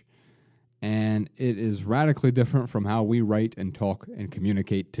English, and it is radically different from how we write and talk and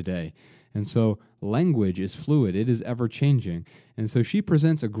communicate today. And so language is fluid. It is ever-changing. And so she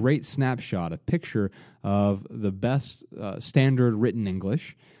presents a great snapshot, a picture of the best standard written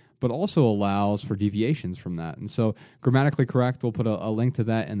English, but also allows for deviations from that. And so Grammatically Correct, we'll put a link to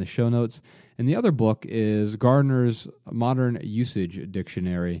that in the show notes. And the other book is Gardner's Modern Usage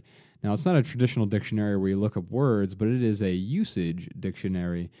Dictionary. Now, it's not a traditional dictionary where you look up words, but it is a usage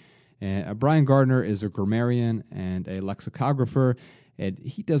dictionary. And Brian Gardner is a grammarian and a lexicographer, and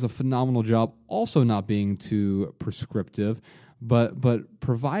he does a phenomenal job, also not being too prescriptive, but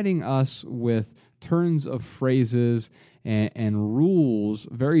providing us with turns of phrases and rules,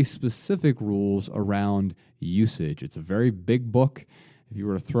 very specific rules around usage. It's a very big book. If you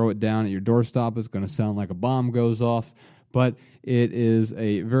were to throw it down at your doorstop, it's going to sound like a bomb goes off, but it is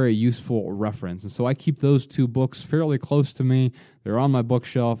a very useful reference. And so I keep those two books fairly close to me. They're on my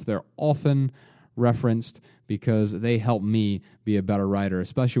bookshelf. They're often referenced because they help me be a better writer,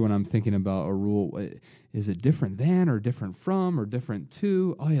 especially when I'm thinking about a rule. Is it different than or different from or different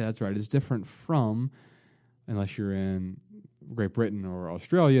to? Oh, yeah, that's right. It's different from, unless you're in Great Britain or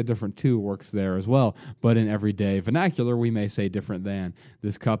Australia, different to works there as well. But in everyday vernacular, we may say different than.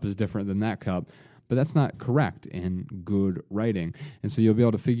 This cup is different than that cup. But that's not correct in good writing. And so you'll be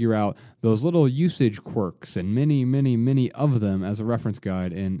able to figure out those little usage quirks and many, many, many of them as a reference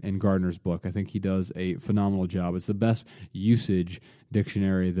guide in Gardner's book. I think he does a phenomenal job. It's the best usage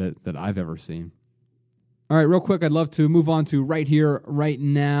dictionary that I've ever seen. All right, real quick, I'd love to move on to right here, right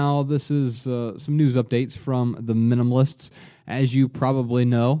now. This is some news updates from The Minimalists. As you probably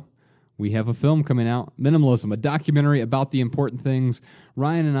know, we have a film coming out, Minimalism, a documentary about the important things.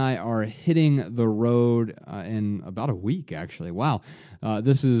 Ryan and I are hitting the road in about a week, actually. Wow.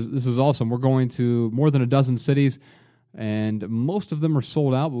 This is awesome. We're going to more than a dozen cities, and most of them are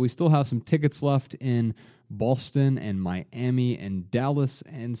sold out, but we still have some tickets left in Boston and Miami and Dallas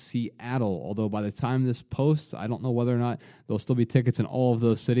and Seattle. Although by the time this posts, I don't know whether or not there'll still be tickets in all of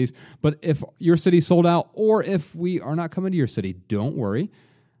those cities. But if your city's sold out, or if we are not coming to your city, don't worry.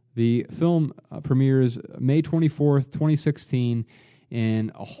 The film premieres May 24th, 2016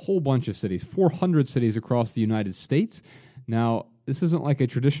 in a whole bunch of cities, 400 cities across the United States. Now, this isn't like a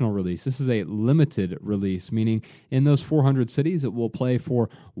traditional release. This is a limited release, meaning in those 400 cities, it will play for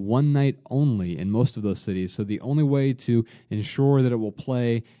one night only in most of those cities. So the only way to ensure that it will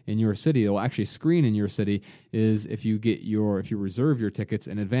play in your city, it will actually screen in your city, is if you reserve your tickets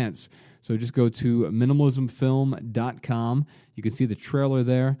in advance. So just go to minimalismfilm.com. You can see the trailer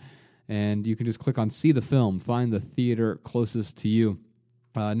there, and you can just click on See the Film, find the theater closest to you.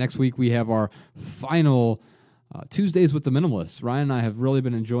 Next week, we have our final Tuesdays with the Minimalists. Ryan and I have really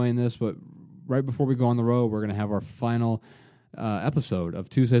been enjoying this, but right before we go on the road, we're going to have our final episode of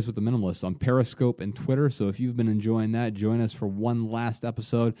Tuesdays with the Minimalists on Periscope and Twitter. So if you've been enjoying that, join us for one last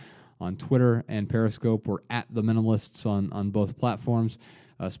episode on Twitter and Periscope. We're at The Minimalists on both platforms.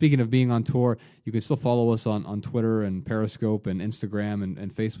 Speaking of being on tour, you can still follow us on Twitter and Periscope and Instagram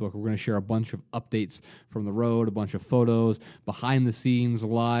and Facebook. We're going to share a bunch of updates from the road, a bunch of photos, behind-the-scenes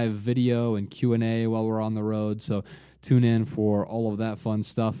live video and Q&A while we're on the road. So tune in for all of that fun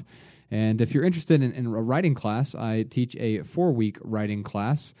stuff. And if you're interested in a writing class, I teach a 4-week writing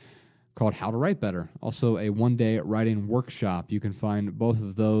class called How to Write Better. Also a 1-day writing workshop. You can find both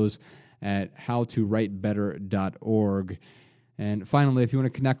of those at howtowritebetter.org. And finally, if you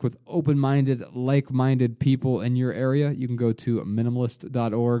want to connect with open-minded, like-minded people in your area, you can go to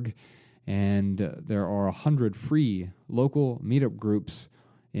minimalist.org, and there are 100 free local meetup groups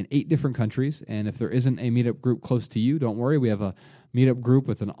in 8 different countries. And if there isn't a meetup group close to you, don't worry. We have a meetup group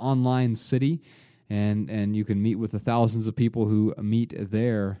with an online city, and you can meet with the thousands of people who meet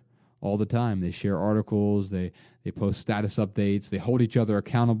there all the time. They share articles, they post status updates, they hold each other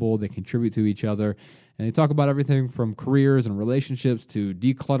accountable, they contribute to each other. And they talk about everything from careers and relationships to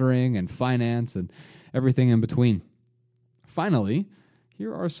decluttering and finance and everything in between. Finally,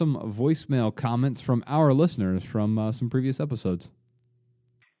 here are some voicemail comments from our listeners from some previous episodes.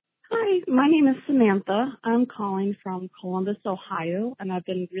 Hi, my name is Samantha. I'm calling from Columbus, Ohio, and I've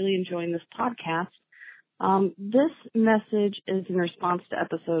been really enjoying this podcast. This message is in response to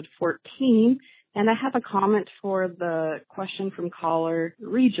episode 14, and I have a comment for the question from caller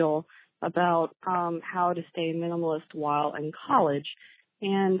Regel about how to stay minimalist while in college.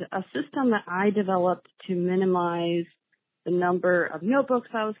 And a system that I developed to minimize the number of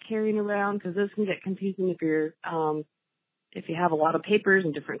notebooks I was carrying around, because this can get confusing if you have a lot of papers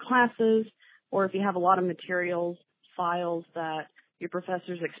in different classes, or if you have a lot of materials, files that your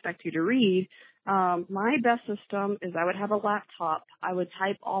professors expect you to read. My best system is I would have a laptop. I would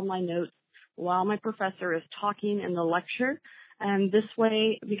type all my notes while my professor is talking in the lecture. And this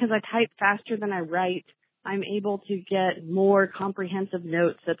way, because I type faster than I write, I'm able to get more comprehensive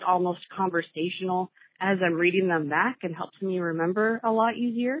notes that's almost conversational as I'm reading them back, and helps me remember a lot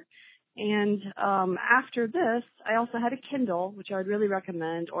easier. And after this, I also had a Kindle, which I would really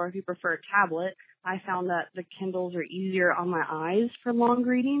recommend, or if you prefer a tablet, I found that the Kindles are easier on my eyes for long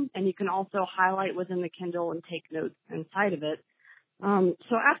reading, and you can also highlight within the Kindle and take notes inside of it.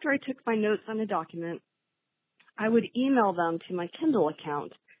 So after I took my notes on a document, I would email them to my Kindle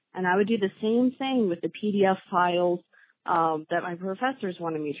account, and I would do the same thing with the PDF files that my professors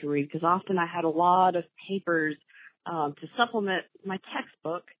wanted me to read, because often I had a lot of papers to supplement my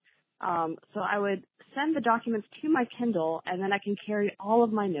textbook. So I would send the documents to my Kindle, and then I can carry all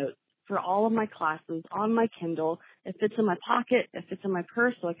of my notes for all of my classes on my Kindle. It fits in my pocket, it fits in my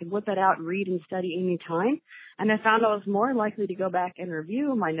purse, so I can whip it out and read and study any time. And I found I was more likely to go back and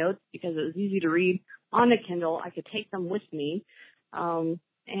review my notes because it was easy to read on a Kindle. I could take them with me, and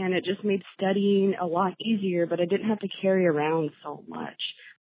it just made studying a lot easier, but I didn't have to carry around so much.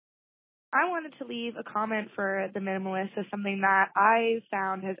 I wanted to leave a comment for the minimalist as something that I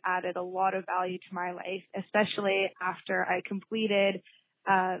found has added a lot of value to my life, especially after I completed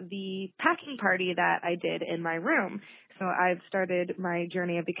the packing party that I did in my room. So I've started my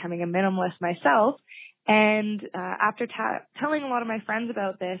journey of becoming a minimalist myself. And after telling a lot of my friends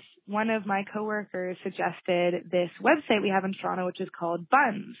about this, one of my coworkers suggested this website we have in Toronto, which is called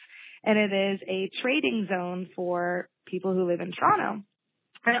Buns. And it is a trading zone for people who live in Toronto.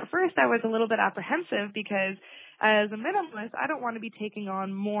 And at first I was a little bit apprehensive because as a minimalist, I don't want to be taking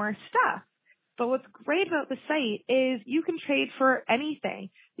on more stuff. But what's great about the site is you can trade for anything.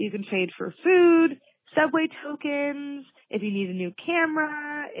 You can trade for food, subway tokens, if you need a new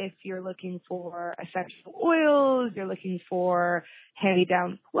camera, if you're looking for essential oils, you're looking for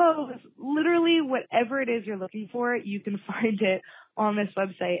hand-me-down clothes, literally whatever it is you're looking for, you can find it on this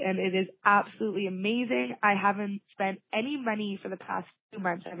website, and it is absolutely amazing. I haven't spent any money for the past 2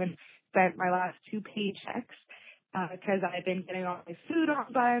 months. I haven't spent my last 2 paychecks, because I've been getting all my food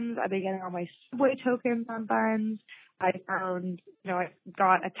on buns. I've been getting all my Subway tokens on buns. I found, I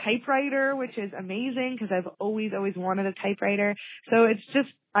got a typewriter, which is amazing because I've always wanted a typewriter. So it's just,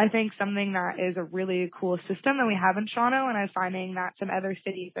 I think, something that is a really cool system that we have in Toronto, and I'm finding that some other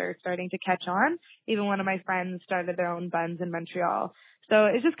cities are starting to catch on. Even one of my friends started their own buns in Montreal. So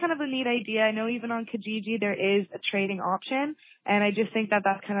it's just kind of a neat idea. I know even on Kijiji there is a trading option, and I just think that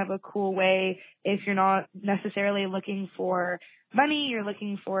that's kind of a cool way if you're not necessarily looking for money, you're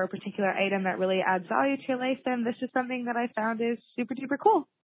looking for a particular item that really adds value to your life, then this is something that I found is super duper cool.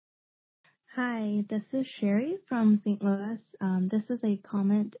 Hi, this is Sherry from St. Louis. This is a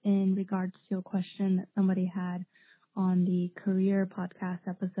comment in regards to a question that somebody had on the career podcast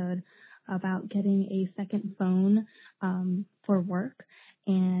episode about getting a second phone for work.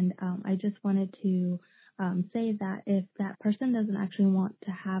 And I just wanted to say that if that person doesn't actually want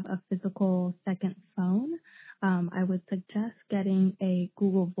to have a physical second phone, I would suggest getting a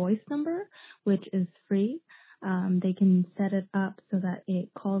Google Voice number, which is free. They can set it up so that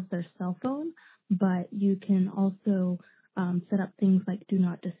it calls their cell phone, but you can also set up things like do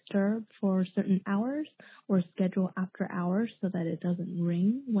not disturb for certain hours or schedule after hours so that it doesn't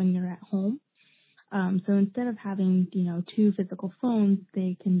ring when you're at home. So instead of having, two physical phones,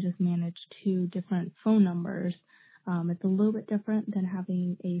 they can just manage two different phone numbers. It's a little bit different than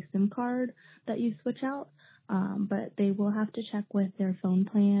having a SIM card that you switch out, but they will have to check with their phone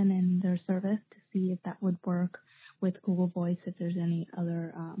plan and their service to see if that would work with Google Voice, if there's any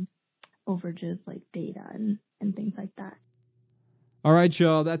other overages like data and things like that. All right,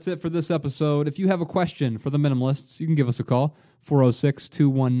 y'all, that's it for this episode. If you have a question for the Minimalists, you can give us a call,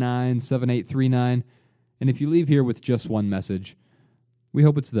 406-219-7839. And if you leave here with just one message, we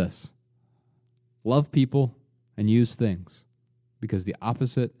hope it's this: love people and use things, because the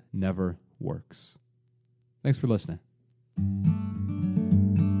opposite never works. Thanks for listening.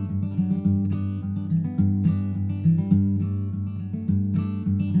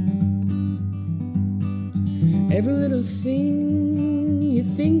 Every little thing you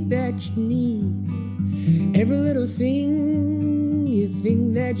think that you need, every little thing you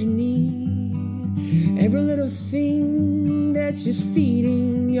think that you need, every little thing that's just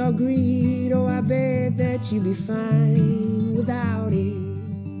feeding your greed. Oh, I bet that you'd be fine without it.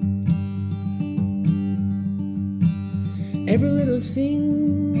 Every little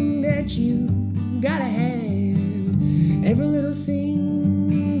thing that you gotta have, every little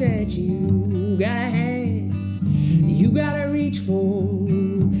thing that you gotta have, you gotta reach for,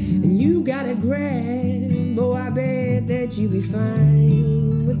 and you gotta grab. Oh, I bet that you'd be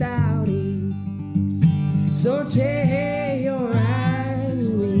fine without it. So tear your eyes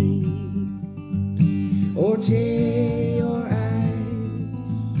away, or tear